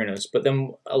fear in us. But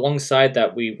then alongside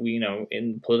that, we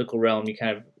in the political realm, you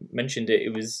kind of mentioned it.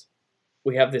 It was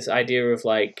we have this idea of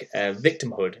like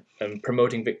victimhood and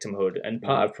promoting victimhood, and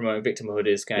part of promoting victimhood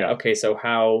is kind of Yeah. okay. So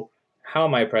how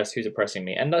am I oppressed? Who's oppressing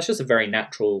me? And that's just a very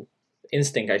natural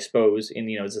instinct, I suppose, in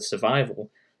as a survival.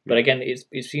 But again,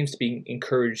 it seems to be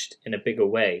encouraged in a bigger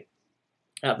way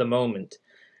at the moment.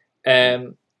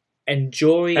 And And we're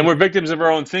joy, victims of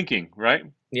our own thinking, right?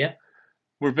 yeah.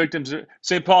 We're victims.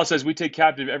 St. Paul says we take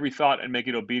captive every thought and make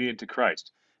it obedient to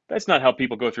Christ. That's not how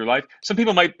people go through life. Some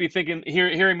people might be thinking,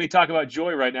 hearing me talk about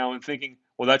joy right now and thinking,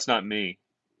 well, that's not me.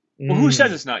 Well, who says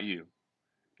Mm, it's not you?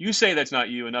 You say that's not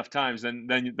you enough times, then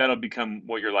that'll become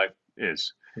what your life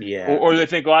is. yeah. Or they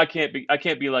think, well, I can't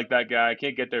be like that guy. I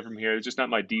can't get there from here. It's just not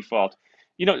my default.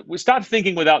 Stop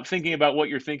thinking without thinking about what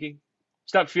you're thinking.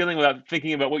 Stop feeling without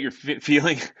thinking about what you're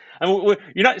feeling. I mean,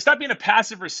 you're not. Stop being a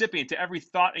passive recipient to every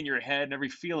thought in your head and every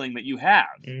feeling that you have.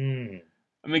 Mm,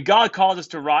 I mean, God calls us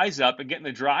to rise up and get in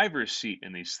the driver's seat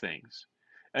in these things,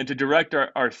 and to direct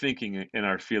our thinking and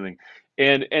our feeling,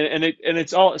 and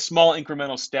it's all small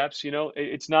incremental steps.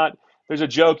 It's not. There's a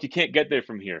joke, you can't get there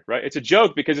from here, right? It's a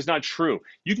joke because it's not true.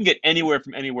 You can get anywhere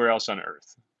from anywhere else on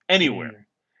earth, anywhere, mm.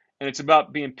 and it's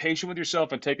about being patient with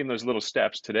yourself and taking those little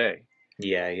steps today.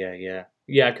 Yeah, yeah, yeah,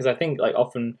 yeah. Because I think like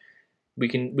often we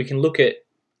can look at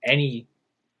any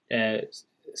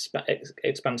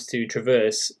expanse to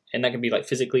traverse, and that can be like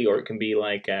physically, or it can be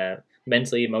like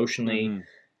mentally, emotionally, Hmm.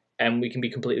 and we can be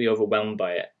completely overwhelmed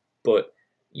by it. But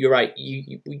you're right.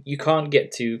 You can't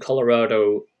get to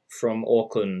Colorado from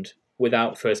Auckland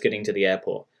without first getting to the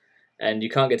airport, and you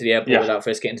can't get to the airport Yeah, without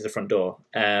first getting to the front door.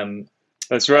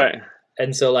 that's right.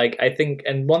 And so like I think,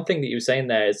 and one thing that you were saying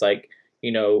there is like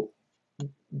you know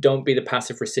don't be the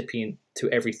passive recipient to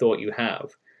every thought you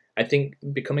have. I think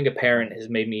becoming a parent has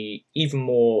made me even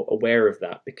more aware of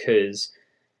that, because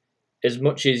as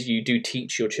much as you do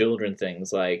teach your children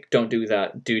things like don't do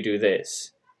that, do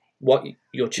this, what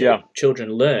your Yeah,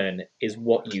 children learn is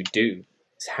what you do.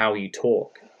 It's how you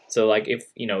talk. So like if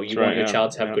that's you right. want your Yeah,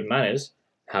 child to have yeah. good manners,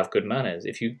 have good manners.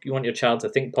 If you want your child to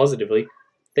think positively,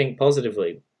 think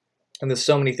positively. And there's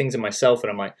so many things in myself, and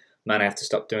I'm like, man, I have to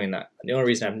stop doing that. And the only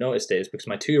reason I've noticed it is because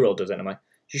my 2-year-old does it. And I'm like,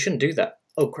 you shouldn't do that.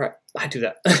 Oh crap, I do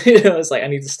that. It's like I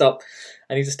need to stop.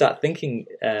 I need to start thinking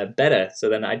better, so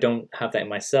then I don't have that in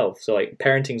myself. So like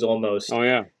parenting's almost Oh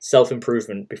yeah, self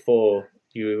improvement before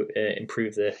you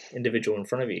improve the individual in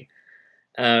front of you.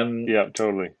 Um, yeah,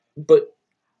 totally. but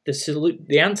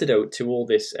the antidote to all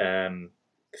this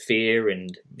fear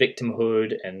and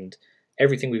victimhood and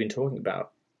everything we've been talking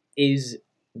about is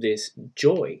this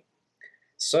joy.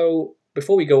 So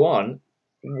before we go on,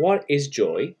 what is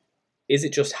joy? Is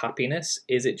it just happiness?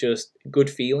 Is it just good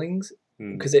feelings?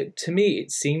 Mm. Because to me it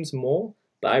seems more,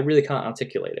 but I really can't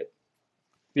articulate it.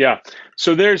 Yeah.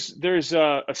 So there's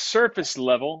a surface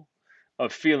level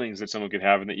of feelings that someone could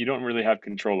have and that you don't really have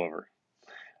control over.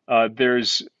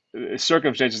 There's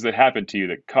circumstances that happen to you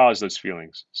that cause those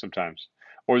feelings sometimes,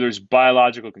 or there's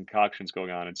biological concoctions going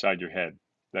on inside your head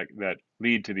that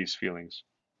lead to these feelings.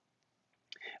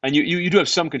 And you do have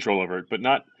some control over it, but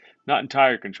not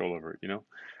entire control over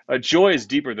it. Joy is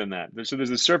deeper than that. So there's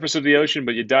the surface of the ocean,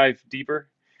 but you dive deeper,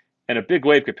 and a big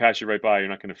wave could pass you right by. You're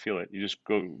not going to feel it. You just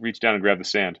go reach down and grab the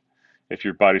sand if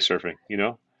you're body surfing.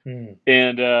 Hmm.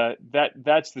 And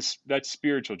that's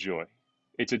spiritual joy.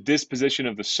 It's a disposition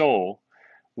of the soul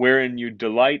wherein you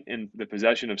delight in the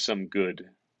possession of some good,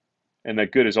 and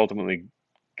that good is ultimately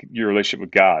your relationship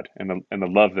with God and the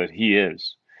love that He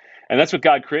is. And that's what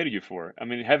God created you for. I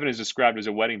mean, heaven is described as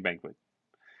a wedding banquet.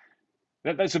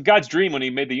 That's God's dream when He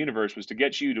made the universe, was to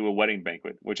get you to a wedding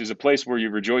banquet, which is a place where you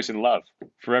rejoice in love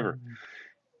forever.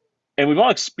 And we've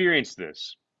all experienced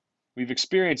this. We've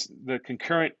experienced the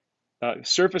concurrent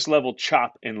surface level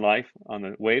chop in life on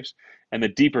the waves, and the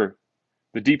deeper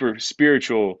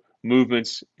spiritual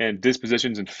movements and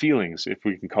dispositions and feelings, if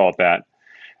we can call it that.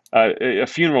 A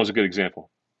funeral is a good example.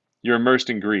 You're immersed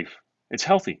in grief. It's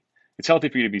healthy. It's healthy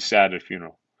for you to be sad at a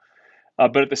funeral.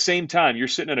 But at the same time, you're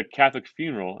sitting at a Catholic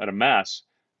funeral at a mass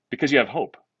because you have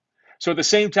hope. So at the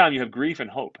same time, you have grief and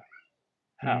hope.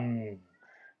 How? Hmm.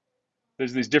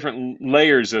 there's these different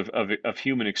layers of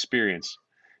human experience,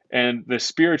 and the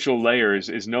spiritual layer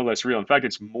is no less real. In fact,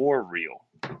 it's more real.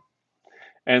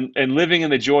 And living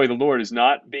in the joy of the Lord is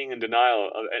not being in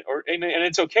denial and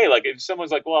it's okay. Like if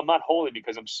someone's like, well, I'm not holy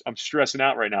because I'm stressing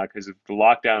out right now because of the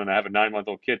lockdown and I have a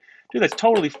 9-month-old kid. Dude, that's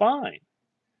totally fine.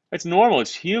 That's normal.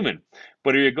 It's human.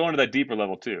 But are you going to that deeper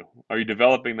level too? Are you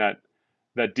developing that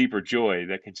deeper joy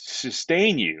that can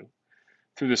sustain you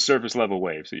through the surface level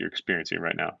waves that you're experiencing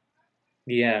right now?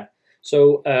 Yeah.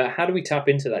 So how do we tap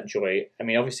into that joy? I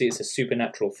mean, obviously it's a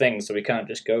supernatural thing, so we can't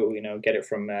just go, get it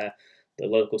from the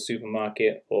local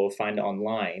supermarket or find it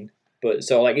online. But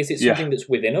so, like, is it Yeah. something that's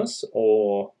within us,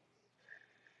 or?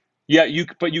 Yeah,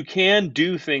 but you can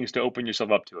do things to open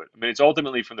yourself up to it. I mean, it's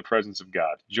ultimately from the presence of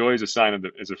God. Joy is a sign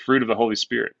is a fruit of the Holy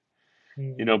Spirit.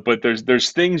 Hmm. But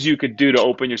there's things you could do to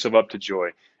open yourself up to joy.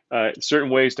 Certain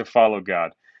ways to follow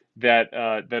God that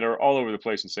are all over the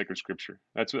place in sacred scripture.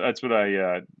 I'm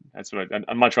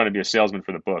not trying to be a salesman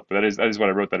for the book, but that is what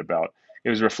I wrote that about. It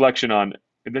was a reflection on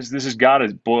this is God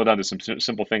has boiled down to some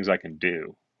simple things I can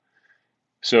do.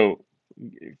 So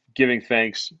giving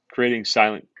thanks, creating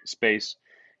silent space,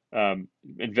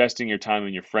 investing your time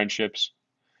in your friendships,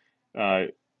 uh,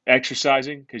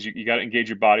 exercising because you got to engage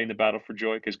your body in the battle for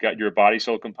joy because you're a body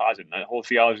soul composite. And that whole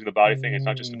theology of the body thing, it's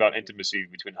not just about intimacy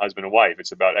between husband and wife.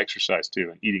 It's about exercise too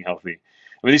and eating healthy.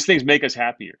 I mean, these things make us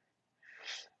happier.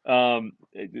 Um,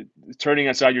 Turning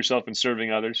outside yourself and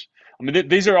serving others. I mean,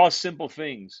 these are all simple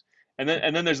things. And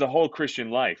then there's the whole Christian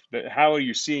life. How are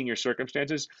you seeing your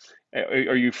circumstances?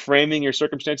 Are you framing your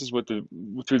circumstances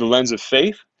through the lens of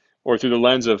faith or through the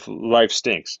lens of life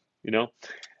stinks? And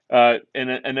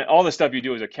all the stuff you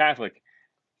do as a Catholic,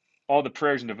 all the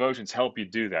prayers and devotions help you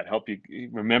do that. Help you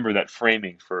remember that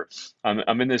framing for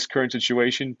I'm in this current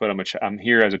situation, but I'm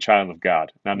here as a child of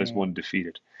God, not as one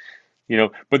defeated.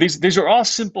 But these are all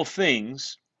simple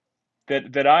things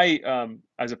that I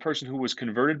as a person who was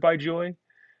converted by joy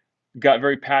got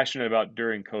very passionate about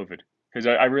during COVID because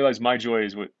I realized my joy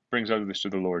is what brings others to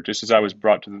the Lord, just as I was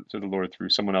brought to the Lord through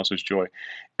someone else's joy,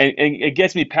 and it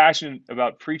gets me passionate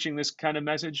about preaching this kind of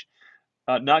message.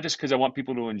 Not just because I want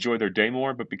people to enjoy their day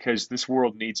more, but because this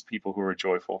world needs people who are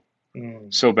joyful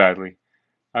Mm. so badly.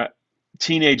 Uh,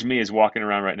 Teenage me is walking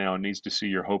around right now and needs to see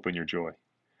your hope and your joy.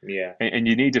 Yeah. And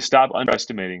you need to stop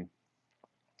underestimating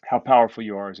how powerful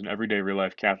you are as an everyday real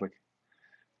life Catholic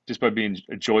just by being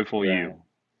a joyful Right. you.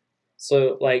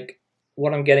 So, like,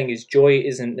 what I'm getting is joy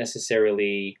isn't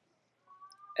necessarily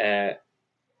uh,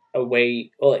 a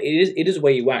way. Well, it is a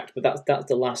way you act, but that's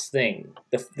the last thing.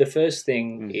 The first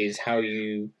thing Mm. is how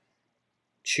you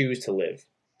choose to live.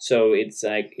 So it's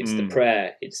like it's the Mm.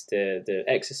 prayer, it's the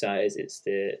exercise, it's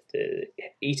the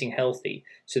eating healthy,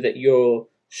 so that you're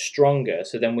stronger.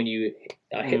 So then when you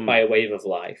are hit by Mm. a wave of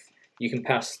life, you can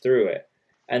pass through it.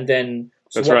 And then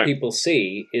so That's what right. people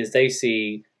see is they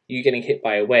see you getting hit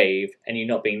by a wave and you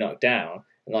not being knocked down.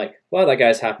 And like, well, that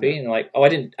guy's happy. Yeah. And like, oh, I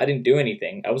didn't do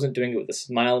anything. I wasn't doing it with a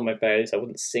smile on my face. I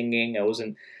wasn't singing. I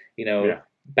wasn't, you know, Yeah.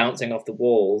 bouncing off the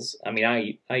walls. I mean,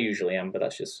 I usually am, but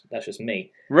that's just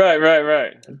me. Right. Right.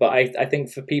 Right. But I think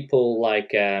for people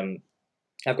like I've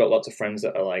got lots of friends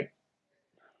that are like,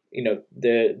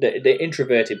 they're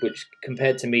introverted, which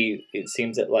compared to me, it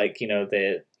seems that like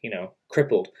they're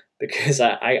crippled because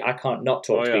I can't not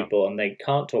talk Oh to yeah. people and they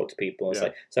can't talk to people. It's Yeah.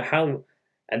 like, so how,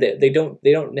 and they don't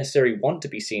necessarily want to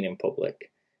be seen in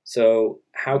public. So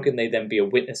how Mm. can they then be a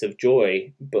witness of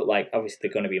joy? But like obviously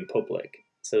they're going to be in public.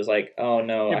 So it's like, oh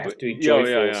no, Yeah. I have But to be yeah. Oh, yeah.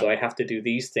 joyful, Yeah. so I have to do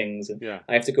these things, and Yeah.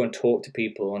 I have to go and talk to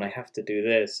people, and I have to do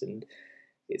this, and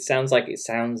it sounds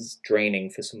draining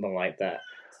for someone like that.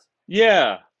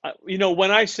 Yeah.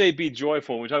 When I say be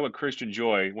joyful, when we talk about Christian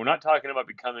joy, we're not talking about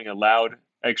becoming a loud,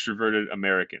 extroverted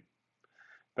American.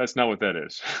 That's not what that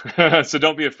is. So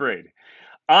don't be afraid.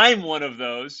 I'm one of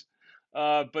those,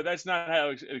 but that's not how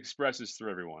it expresses through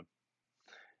everyone.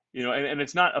 And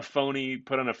it's not a phony,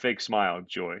 put on a fake smile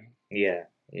joy. Yeah,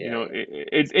 yeah, yeah,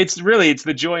 It's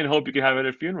the joy and hope you can have at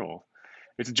a funeral.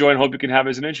 It's the joy and hope you can have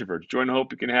as an introvert. Joy and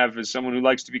hope you can have as someone who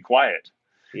likes to be quiet.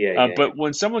 yeah, yeah, yeah. But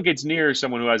when someone gets near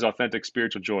someone who has authentic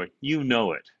spiritual joy, you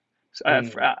know it. So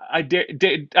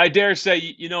Mm, I dare say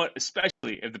you know it,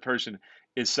 especially if the person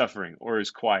is suffering or is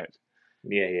quiet,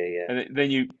 yeah, yeah, yeah. and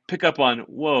then you pick up on,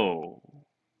 whoa,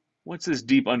 what's this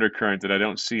deep undercurrent that I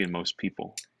don't see in most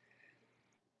people?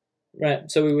 Right.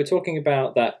 So we were talking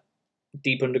about that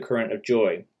deep undercurrent of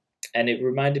joy, and it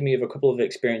reminded me of a couple of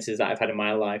experiences that I've had in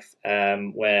my life,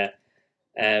 where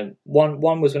one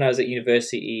was when I was at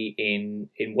university in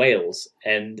Wales,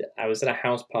 and I was at a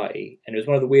house party, and it was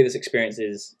one of the weirdest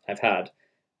experiences I've had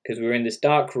because we were in this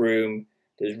dark room.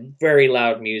 There's very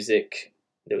loud music.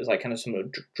 There was like kind of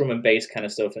some drum and bass kind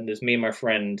of stuff, and there's me and my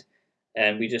friend,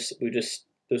 and we just there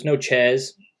was no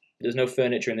chairs, there's no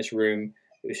furniture in this room.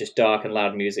 It was just dark and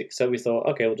loud music. So we thought,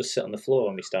 okay, we'll just sit on the floor,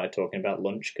 and we started talking about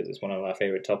lunch because it's one of our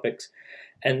favorite topics.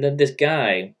 And then this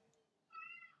guy,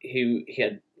 who he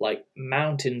had like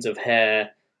mountains of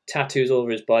hair, tattoos all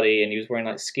over his body, and he was wearing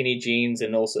like skinny jeans,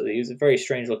 and also he was a very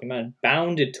strange looking man,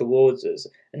 bounded towards us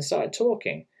and started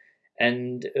talking.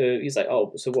 And he's like,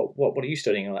 "Oh, so what are you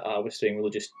studying?" I'm like, "Oh, we're studying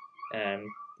religious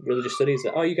studies."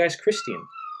 Like, "Oh, you guys Christian?"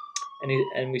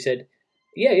 And we said,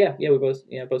 "Yeah,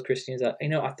 we're both Christians." Like,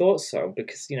 I thought so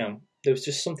because there was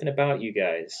just something about you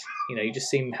guys. You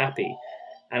just seem happy,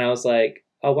 and I was like,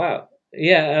 "Oh wow."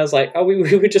 Yeah, and I was like, "Oh, we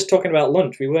were just talking about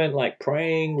lunch. We weren't like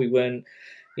praying. We weren't,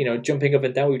 jumping up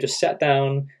and down. We just sat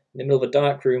down in the middle of a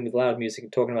dark room with loud music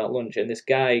and talking about lunch." And this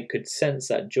guy could sense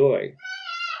that joy.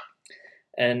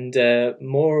 And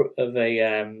more of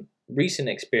a recent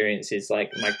experience is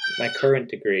like my current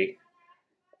degree.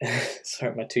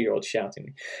 Sorry, my 2-year-old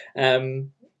shouting. My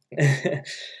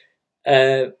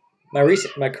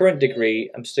current degree,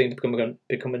 I'm studying to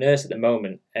become a nurse at the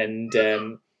moment, and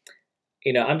I'm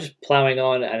just plowing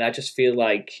on, and I just feel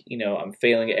like I'm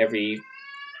failing at every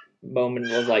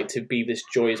moment of like to be this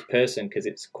joyous person because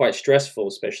it's quite stressful,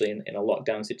 especially in a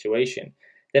lockdown situation.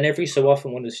 Then every so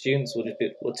often, one of the students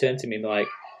will turn to me and be like,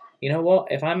 "You know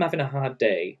what? If I'm having a hard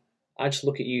day, I just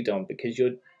look at you, Dom, because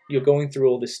you're going through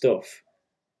all this stuff,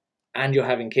 and you're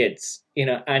having kids,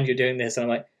 and you're doing this." And I'm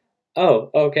like, "Oh,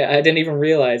 okay. I didn't even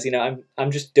realize.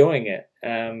 I'm just doing it."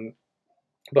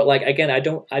 But like again, I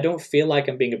don't feel like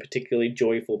I'm being a particularly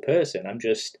joyful person. I'm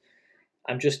just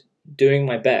doing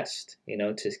my best,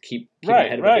 to keep my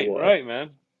head above the water. Right,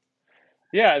 man.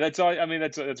 Yeah, that's all. I mean,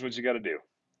 that's what you got to do.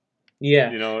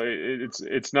 Yeah.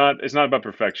 It's not about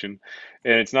perfection,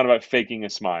 and it's not about faking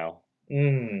a smile.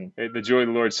 Mm. The joy of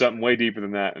the Lord is something way deeper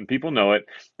than that, and people know it.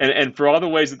 And for all the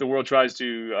ways that the world tries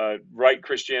to write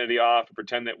Christianity off and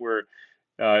pretend that we're,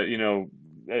 uh, you know,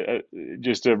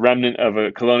 just a remnant of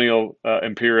a colonial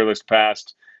imperialist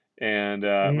past. And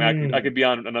I mean, I could be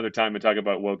on another time and talk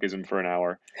about wokeism for an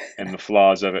hour and the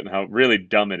flaws of it and how really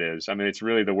dumb it is. I mean, it's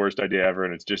really the worst idea ever,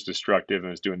 and it's just destructive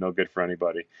and it's doing no good for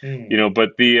anybody.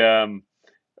 But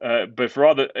for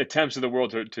all the attempts of the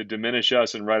world to diminish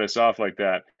us and write us off like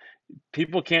that,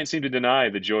 people can't seem to deny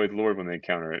the joy of the Lord when they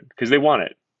encounter it because they want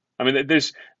it. I mean,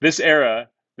 this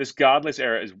godless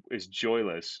era is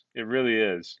joyless. It really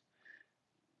is.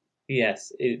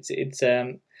 Yes, it's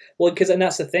well, because and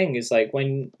that's the thing is like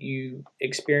when you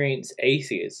experience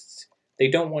atheists, they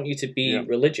don't want you to be Yeah.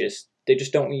 religious. They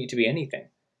just don't want you to be anything.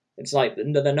 It's like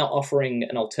they're not offering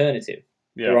an alternative.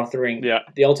 They're Yeah. offering Yeah.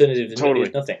 the alternative is Totally.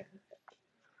 nothing.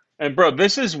 And bro,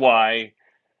 this is why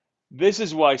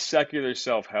secular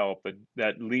self-help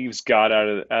that leaves God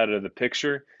out of the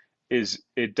picture is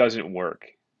it doesn't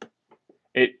work.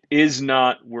 It is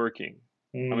not working.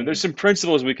 I mean, there's some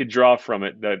principles we could draw from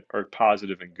it that are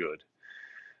positive and good,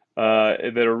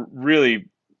 that are really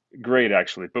great,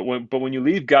 actually. But when you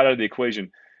leave God out of the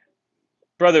equation,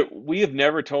 brother, we have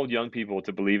never told young people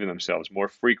to believe in themselves more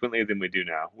frequently than we do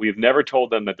now. We have never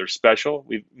told them that they're special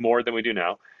more than we do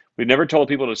now. We've never told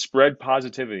people to spread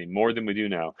positivity more than we do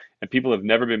now. And people have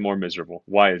never been more miserable.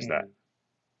 Why is that?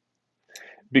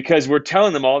 Because we're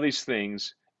telling them all these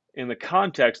things in the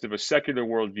context of a secular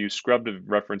worldview scrubbed of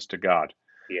reference to God.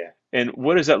 Yeah. And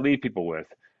what does that leave people with?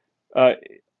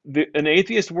 An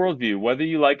atheist worldview, whether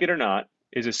you like it or not,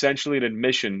 is essentially an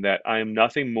admission that I am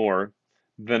nothing more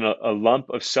than a lump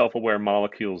of self-aware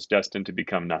molecules destined to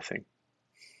become nothing.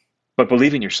 But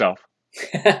believe in yourself.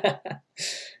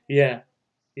 Yeah.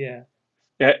 In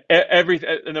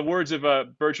the words of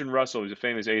Bertrand Russell, who's a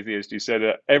famous atheist, he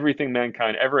said, everything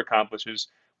mankind ever accomplishes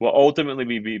will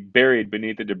ultimately be buried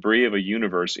beneath the debris of a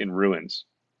universe in ruins.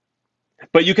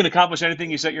 But you can accomplish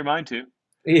anything you set your mind to.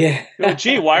 Yeah.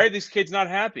 Gee, why are these kids not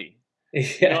happy?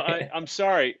 Yeah. I'm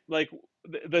sorry. Like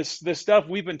the stuff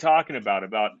we've been talking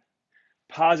about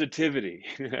positivity,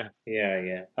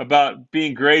 Yeah. about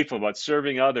being grateful, about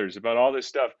serving others, about all this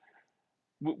stuff.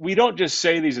 We don't just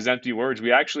say these as empty words.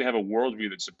 We actually have a worldview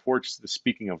that supports the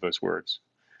speaking of those words.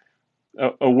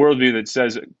 A worldview that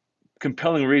says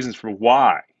compelling reasons for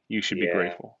why you should be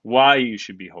grateful, why you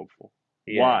should be hopeful,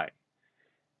 why.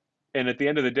 And at the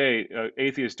end of the day,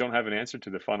 atheists don't have an answer to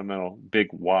the fundamental big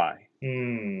why.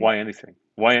 Why anything?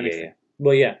 Why anything? Yeah.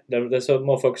 Well, yeah, they're sort of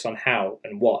more focused on how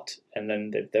and what, and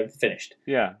then they're finished.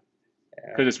 Yeah,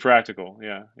 because it's practical.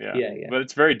 Yeah. But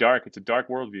it's very dark. It's a dark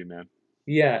worldview, man.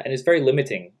 Yeah, and it's very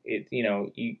limiting.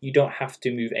 You don't have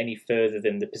to move any further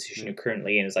than the position you're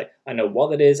currently in. It's like, I know what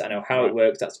that is, I know how it Right.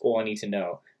 works, that's all I need to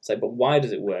know. It's like, but why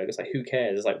does it work? It's like, who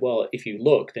cares? It's like, well, if you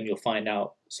look, then you'll find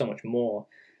out so much more.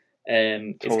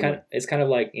 Totally. It's kind of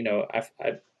like,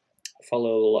 I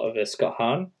follow a lot of Scott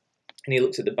Hahn, and he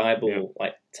looks at the Yeah. Bible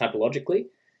like typologically.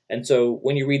 And so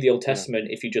when you read the Old Yeah. Testament,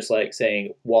 if you just like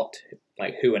saying what,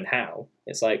 like who and how,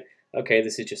 it's like, okay,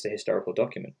 this is just a historical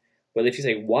document. But if you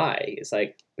say why, it's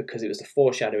like because it was the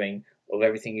foreshadowing of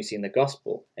everything you see in the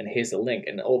gospel, and here's the link,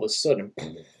 and all of a sudden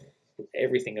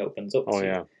everything opens up Oh to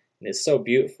you, yeah. and it's so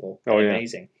beautiful Oh and yeah.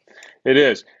 amazing. It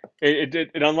is.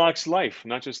 It unlocks life,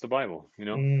 not just the Bible.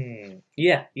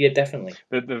 Yeah, yeah, definitely.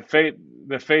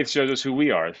 The faith shows us who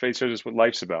we are. The faith shows us what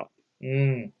life's about.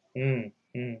 Mm, mm,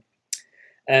 mm.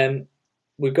 Um,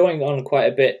 we're going on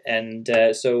quite a bit, and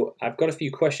so I've got a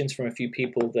few questions from a few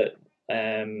people that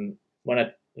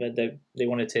they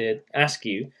wanted to ask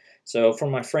you. So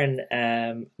from my friend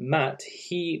Matt,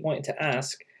 he wanted to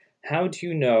ask, how do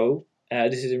you know?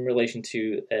 This is in relation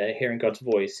to hearing God's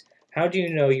voice. How do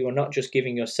you know you are not just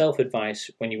giving yourself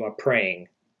advice when you are praying?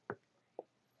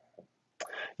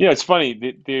 Yeah, it's funny.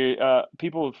 The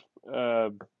people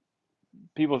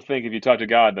think if you talk to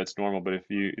God, that's normal, but if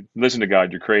you listen to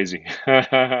God, you're crazy.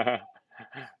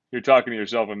 You're talking to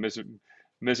yourself and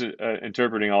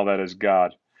misinterpreting all that as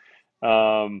God.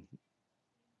 Um,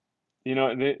 you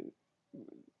know, the,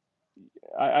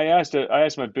 I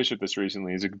asked my bishop this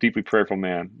recently. He's a deeply prayerful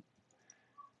man,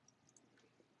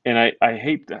 and I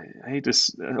hate to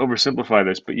oversimplify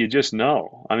this, but you just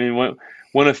know. I mean,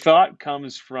 when a thought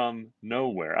comes from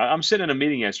nowhere, I'm sitting in a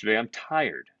meeting yesterday. I'm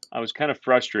tired. I was kind of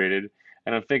frustrated,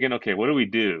 and I'm thinking, okay, what do we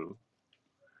do?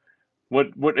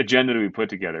 What agenda do we put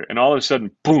together? And all of a sudden,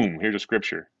 boom! Here's a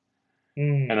scripture,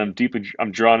 and Mm,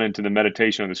 I'm drawn into the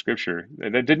meditation of the scripture.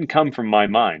 That didn't come from my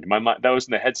mind. My mind, that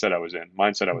wasn't the headset I was in,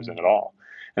 mindset I was in at mm, all.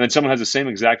 And then someone has the same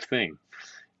exact thing.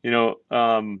 You know,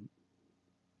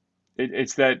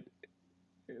 it's that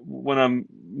when I'm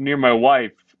near my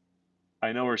wife,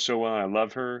 I know her so well, and I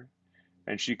love her,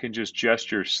 and she can just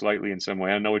gesture slightly in some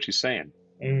way. I know what she's saying,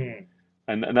 mm.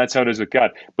 and that's how it is with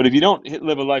God. But if you don't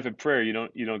live a life of prayer, you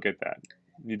don't get that.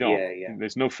 You don't. Yeah, yeah.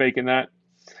 There's no faking that.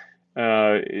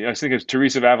 I was thinking of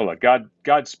Teresa of Avila.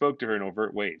 God spoke to her in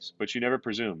overt ways, but she never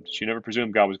presumed. She never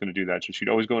presumed God was going to do that. So she'd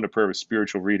always go into prayer with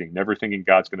spiritual reading, never thinking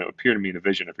God's going to appear to me in a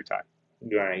vision every time.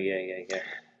 Right, yeah, yeah, yeah.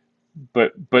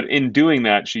 But in doing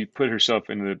that, she put herself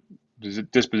in the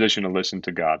disposition to listen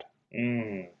to God.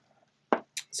 Mm.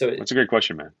 So That's a great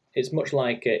question, man. it's much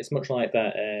like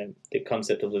that the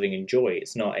concept of living in joy.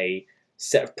 It's not a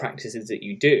set of practices that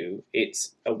you do.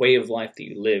 It's a way of life that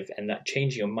you live, and that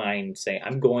changing your mind, saying,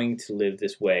 "I'm going to live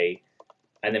this way,"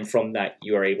 and then from that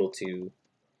you are able to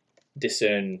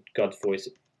discern God's voice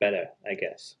better, I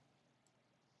guess.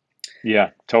 Yeah,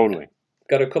 totally.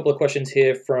 Got a couple of questions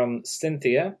here from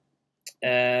Cynthia.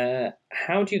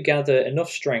 How do you gather enough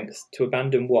strength to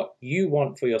abandon what you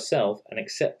want for yourself and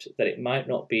accept that it might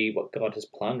not be what God has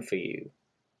planned for you?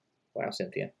 Wow,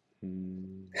 Cynthia.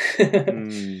 Mm,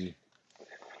 mm.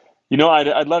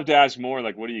 I'd love to ask more.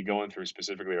 Like, what are you going through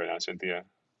specifically right now, Cynthia?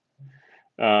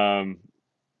 Um,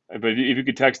 but if you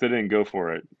could text it in, go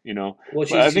for it. Well,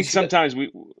 But I think sometimes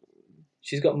we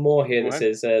she's got more here go that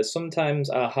ahead. says sometimes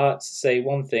our hearts say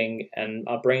one thing and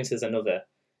our brain says another.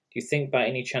 Do you think by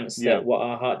any chance Yeah, that what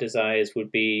our heart desires would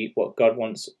be what God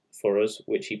wants for us,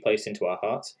 which He placed into our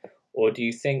hearts, or do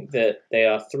you think that they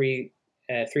are three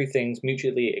things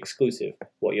mutually exclusive?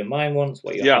 What your mind wants,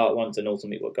 what your yeah. heart wants, and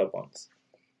ultimately what God wants.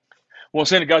 Well,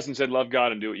 Saint Augustine said, "Love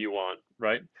God and do what you want."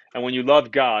 Right? And when you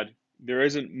love God, there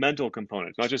isn't mental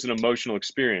components, not just an emotional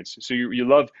experience. So you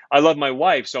love. I love my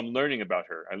wife, so I'm learning about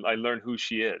her. I learn who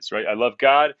she is. Right? I love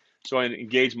God, so I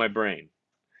engage my brain.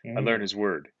 I learn Mm, His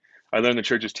Word. I learn the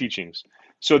Church's teachings.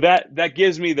 So that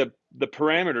gives me the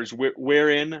parameters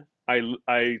wherein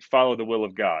I follow the will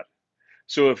of God.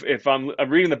 So if I'm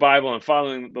reading the Bible and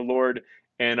following the Lord,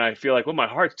 and I feel like, well, my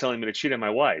heart's telling me to cheat on my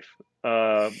wife,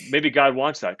 maybe God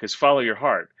wants that because follow your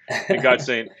heart. And God's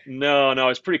saying, no, no,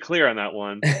 it's pretty clear on that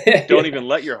one. Don't yeah. even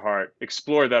let your heart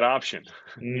explore that option.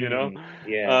 you know.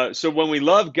 Yeah. So when we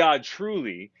love God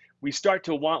truly, we start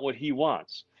to want what He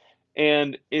wants.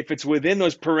 And if it's within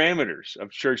those parameters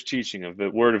of church teaching, of the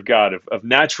Word of God, of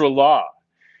natural law,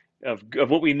 of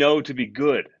what we know to be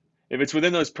good, if it's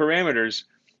within those parameters,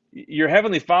 your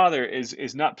heavenly Father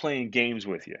is not playing games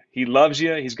with you. He loves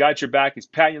you. He's got your back. He's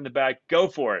patting you in the back. Go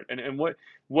for it. And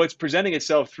what's presenting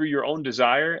itself through your own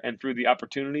desire and through the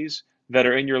opportunities that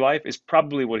are in your life is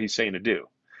probably what He's saying to do.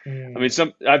 I mean,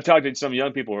 Mm, I've talked to some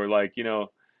young people who are like,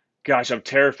 gosh, I'm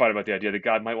terrified about the idea that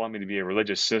God might want me to be a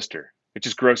religious sister. It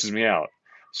just grosses me out.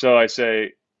 So I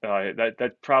say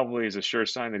that probably is a sure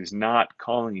sign that he's not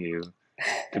calling you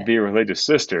to be a religious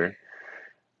sister,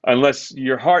 unless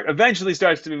your heart eventually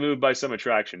starts to be moved by some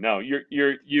attraction. No,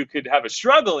 you could have a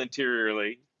struggle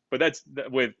interiorly, but that's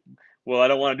with, well, I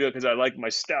don't want to do it because I like my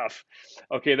stuff.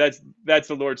 Okay, that's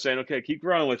the Lord saying, okay, keep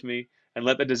growing with me and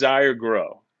let the desire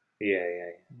grow.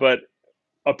 Yeah. But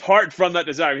apart from that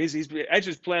desire, he's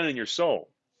just planting in your soul.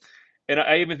 And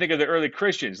I even think of the early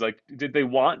Christians, like, did they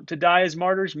want to die as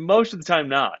martyrs? Most of the time,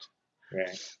 not.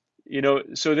 Right.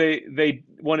 So they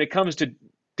when it comes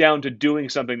down to doing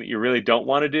something that you really don't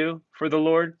want to do for the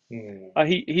Lord,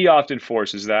 he often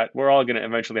forces that. We're all going to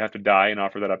eventually have to die and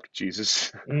offer that up to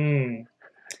Jesus.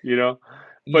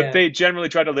 But Yeah. they generally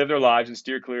try to live their lives and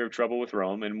steer clear of trouble with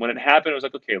Rome. And when it happened, it was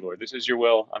like, okay, Lord, this is your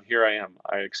will. Here I am.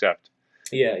 I accept.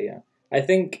 Yeah. I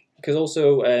think because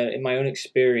also in my own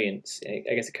experience,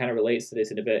 I guess it kind of relates to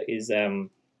this in a bit, is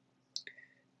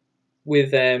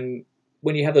with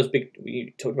when you have those big,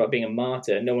 you talked about being a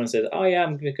martyr, no one says, oh yeah,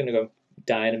 I'm going to go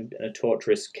die in a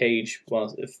torturous cage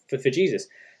for Jesus.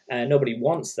 Nobody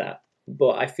wants that.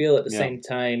 But I feel at the same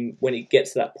time, when it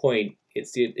gets to that point,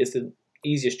 it's the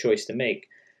easiest choice to make.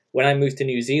 When I moved to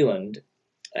New Zealand,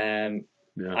 first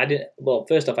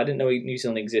off, I didn't know New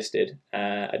Zealand existed.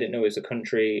 I didn't know it was a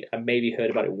country. I maybe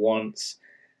heard about it once,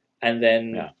 and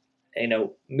then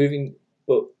moving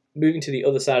to the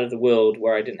other side of the world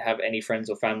where I didn't have any friends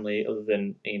or family other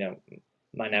than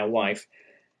my now wife.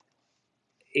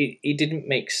 It didn't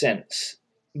make sense,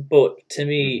 but to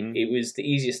me, it was the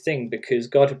easiest thing because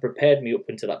God had prepared me up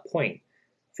until that point.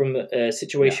 From a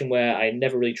situation where I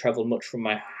never really traveled much from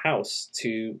my house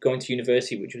to going to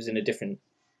university, which was in a different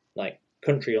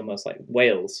country, almost like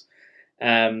Wales,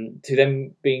 to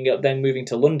then moving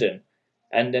to London,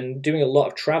 and then doing a lot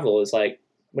of travel. Is like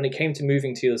when it came to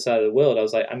moving to the other side of the world, I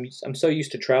was like, I'm so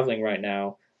used to traveling right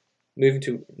now. Moving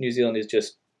to New Zealand is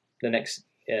just the next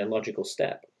logical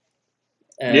step.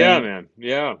 Man.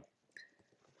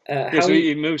 How so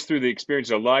he moves through the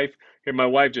experience of life. Here, my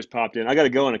wife just popped in. I got to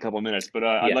go in a couple of minutes, but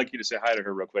I'd like you to say hi to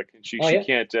her real quick. And she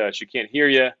can't hear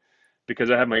you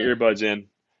because I have my earbuds in.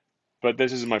 But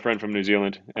this is my friend from New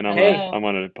Zealand, and I'm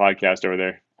on a podcast over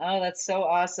there. Oh, that's so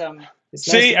awesome!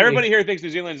 See, everybody here thinks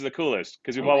New Zealand is the coolest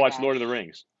because we've all watched Lord of the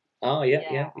Rings. Oh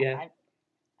yeah.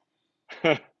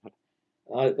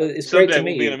 It's Someday great to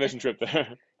meet we'll be you. on a mission trip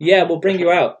there. Yeah, we'll bring you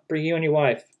out. Bring you and your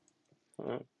wife.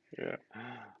 Yeah.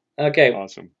 Okay.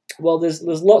 Awesome. Well, there's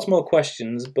lots more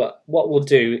questions, but what we'll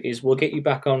do is we'll get you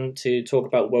back on to talk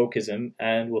about wokeism,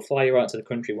 and we'll fly you out to the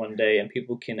country one day, and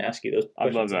people can ask you those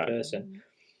questions in person.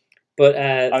 But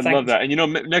I'd love that.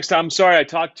 And next time, I'm sorry I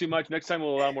talked too much. Next time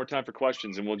we'll allow more time for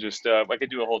questions, and we'll just I could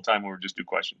do a whole time where we just do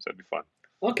questions. That'd be fun.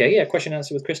 Okay, yeah, question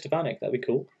answer with Chris Stefanik. That'd be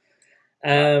cool.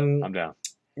 I'm down.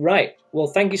 Right. Well,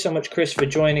 thank you so much, Chris, for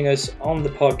joining us on the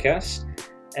podcast.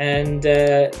 And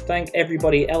thank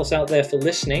everybody else out there for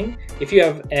listening. If you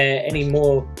have any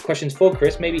more questions for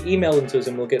Chris, maybe email them to us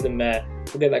and we'll get them.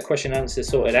 We'll get that question and answer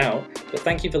sorted out. But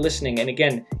thank you for listening. And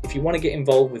again, if you want to get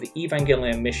involved with the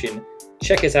Evangelion mission,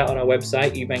 check us out on our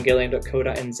website,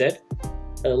 evangelion.co.nz.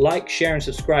 Like, share, and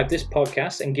subscribe this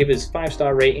podcast, and give us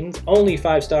 5-star ratings. Only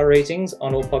 5-star ratings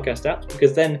on all podcast apps,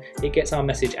 because then it gets our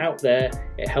message out there.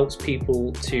 It helps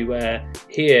people to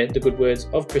hear the good words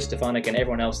of Chris Stefanik and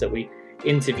everyone else that we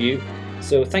interview.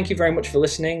 So thank you very much for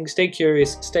listening. Stay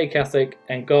curious, stay Catholic,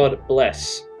 and God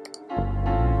bless.